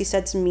embarrassed. He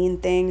said some mean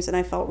things, and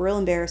I felt real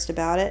embarrassed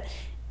about it.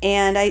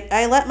 And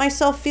I let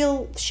myself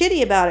feel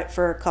shitty about it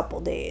for a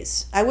couple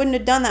days. I wouldn't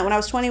have done that when I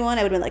was 21.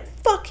 I would have been like,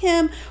 fuck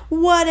him,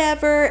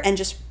 whatever, and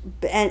just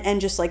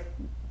like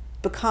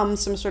become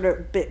some sort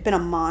of been a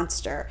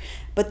monster.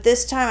 But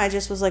this time I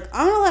just was like,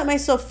 I'm gonna let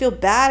myself feel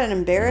bad and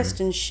embarrassed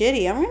and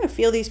shitty. I'm gonna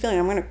feel these feelings.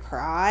 I'm gonna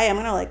cry. I'm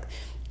gonna like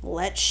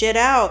let shit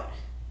out.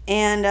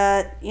 And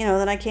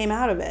then I came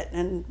out of it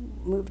and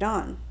moved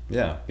on.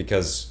 Yeah,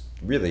 because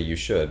really you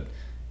should.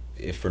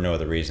 If for no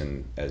other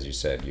reason, as you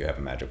said, you have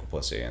a magical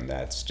pussy, and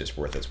that's just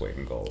worth its weight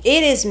in gold.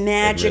 It is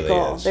magical. It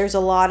really is. There's a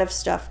lot of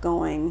stuff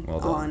going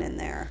on in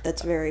there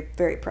that's very,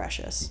 very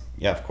precious.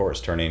 Yeah, of course,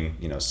 turning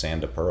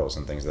sand to pearls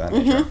and things of that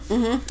nature.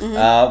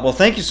 Well,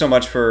 thank you so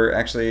much for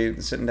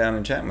actually sitting down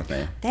and chatting with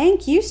me.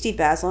 Thank you, Steve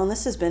Bazelon.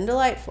 This has been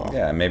delightful.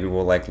 Yeah, maybe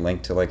we'll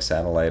link to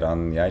Satellite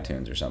on the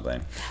iTunes or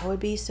something. That would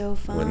be so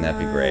fun. Wouldn't that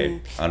be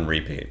great? On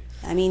repeat.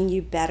 I mean,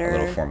 you better. A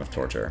little form of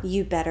torture.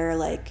 You better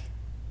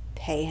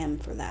pay him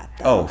for that,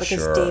 though. Oh, because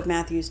sure. Dave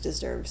Matthews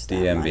deserves that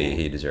DMV, money.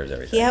 he deserves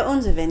everything. He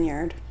owns a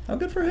vineyard. Oh,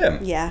 good for him.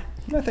 Yeah.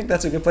 I think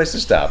that's a good place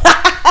to stop.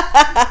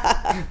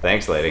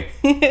 Thanks, lady.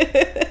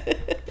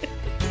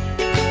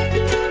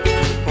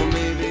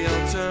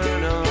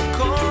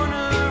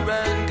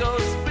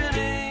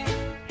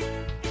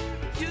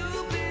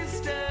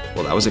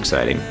 Well, that was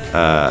exciting.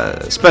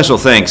 Special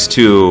thanks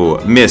to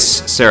Miss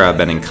Sarah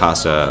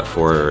Benincasa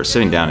for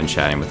sitting down and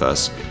chatting with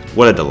us.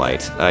 What a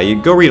delight.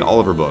 You go read all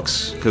of her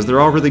books, because they're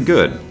all really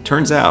good.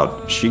 Turns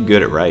out, she's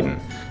good at writing.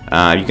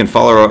 You can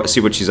follow her, see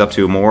what she's up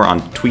to more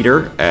on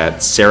Twitter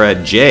at Sarah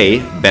J.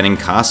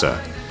 Benincasa.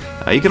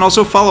 You can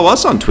also follow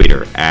us on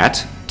Twitter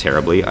at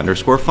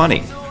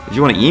terribly_funny. If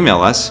you want to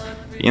email us,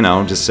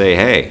 just say,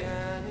 hey,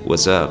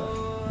 what's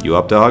up? You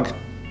up, dog?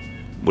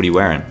 What are you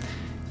wearing?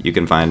 You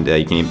can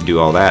even do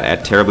all that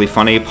at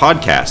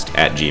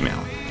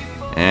terriblyfunnypodcast@gmail.com.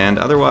 And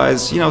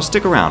otherwise,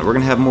 stick around. We're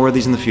going to have more of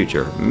these in the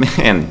future.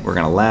 Man, we're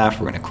going to laugh.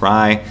 We're going to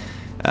cry.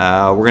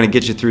 We're going to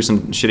get you through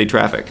some shitty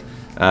traffic.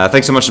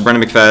 Thanks so much to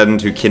Brendan McFadden,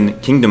 to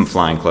Kingdom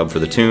Flying Club for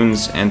the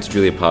tunes, and to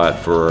Julia Pott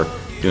for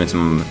doing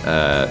some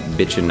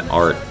bitchin'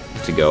 art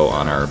to go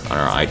on our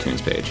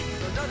iTunes page.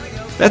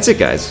 That's it,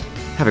 guys.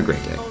 Have a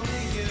great day.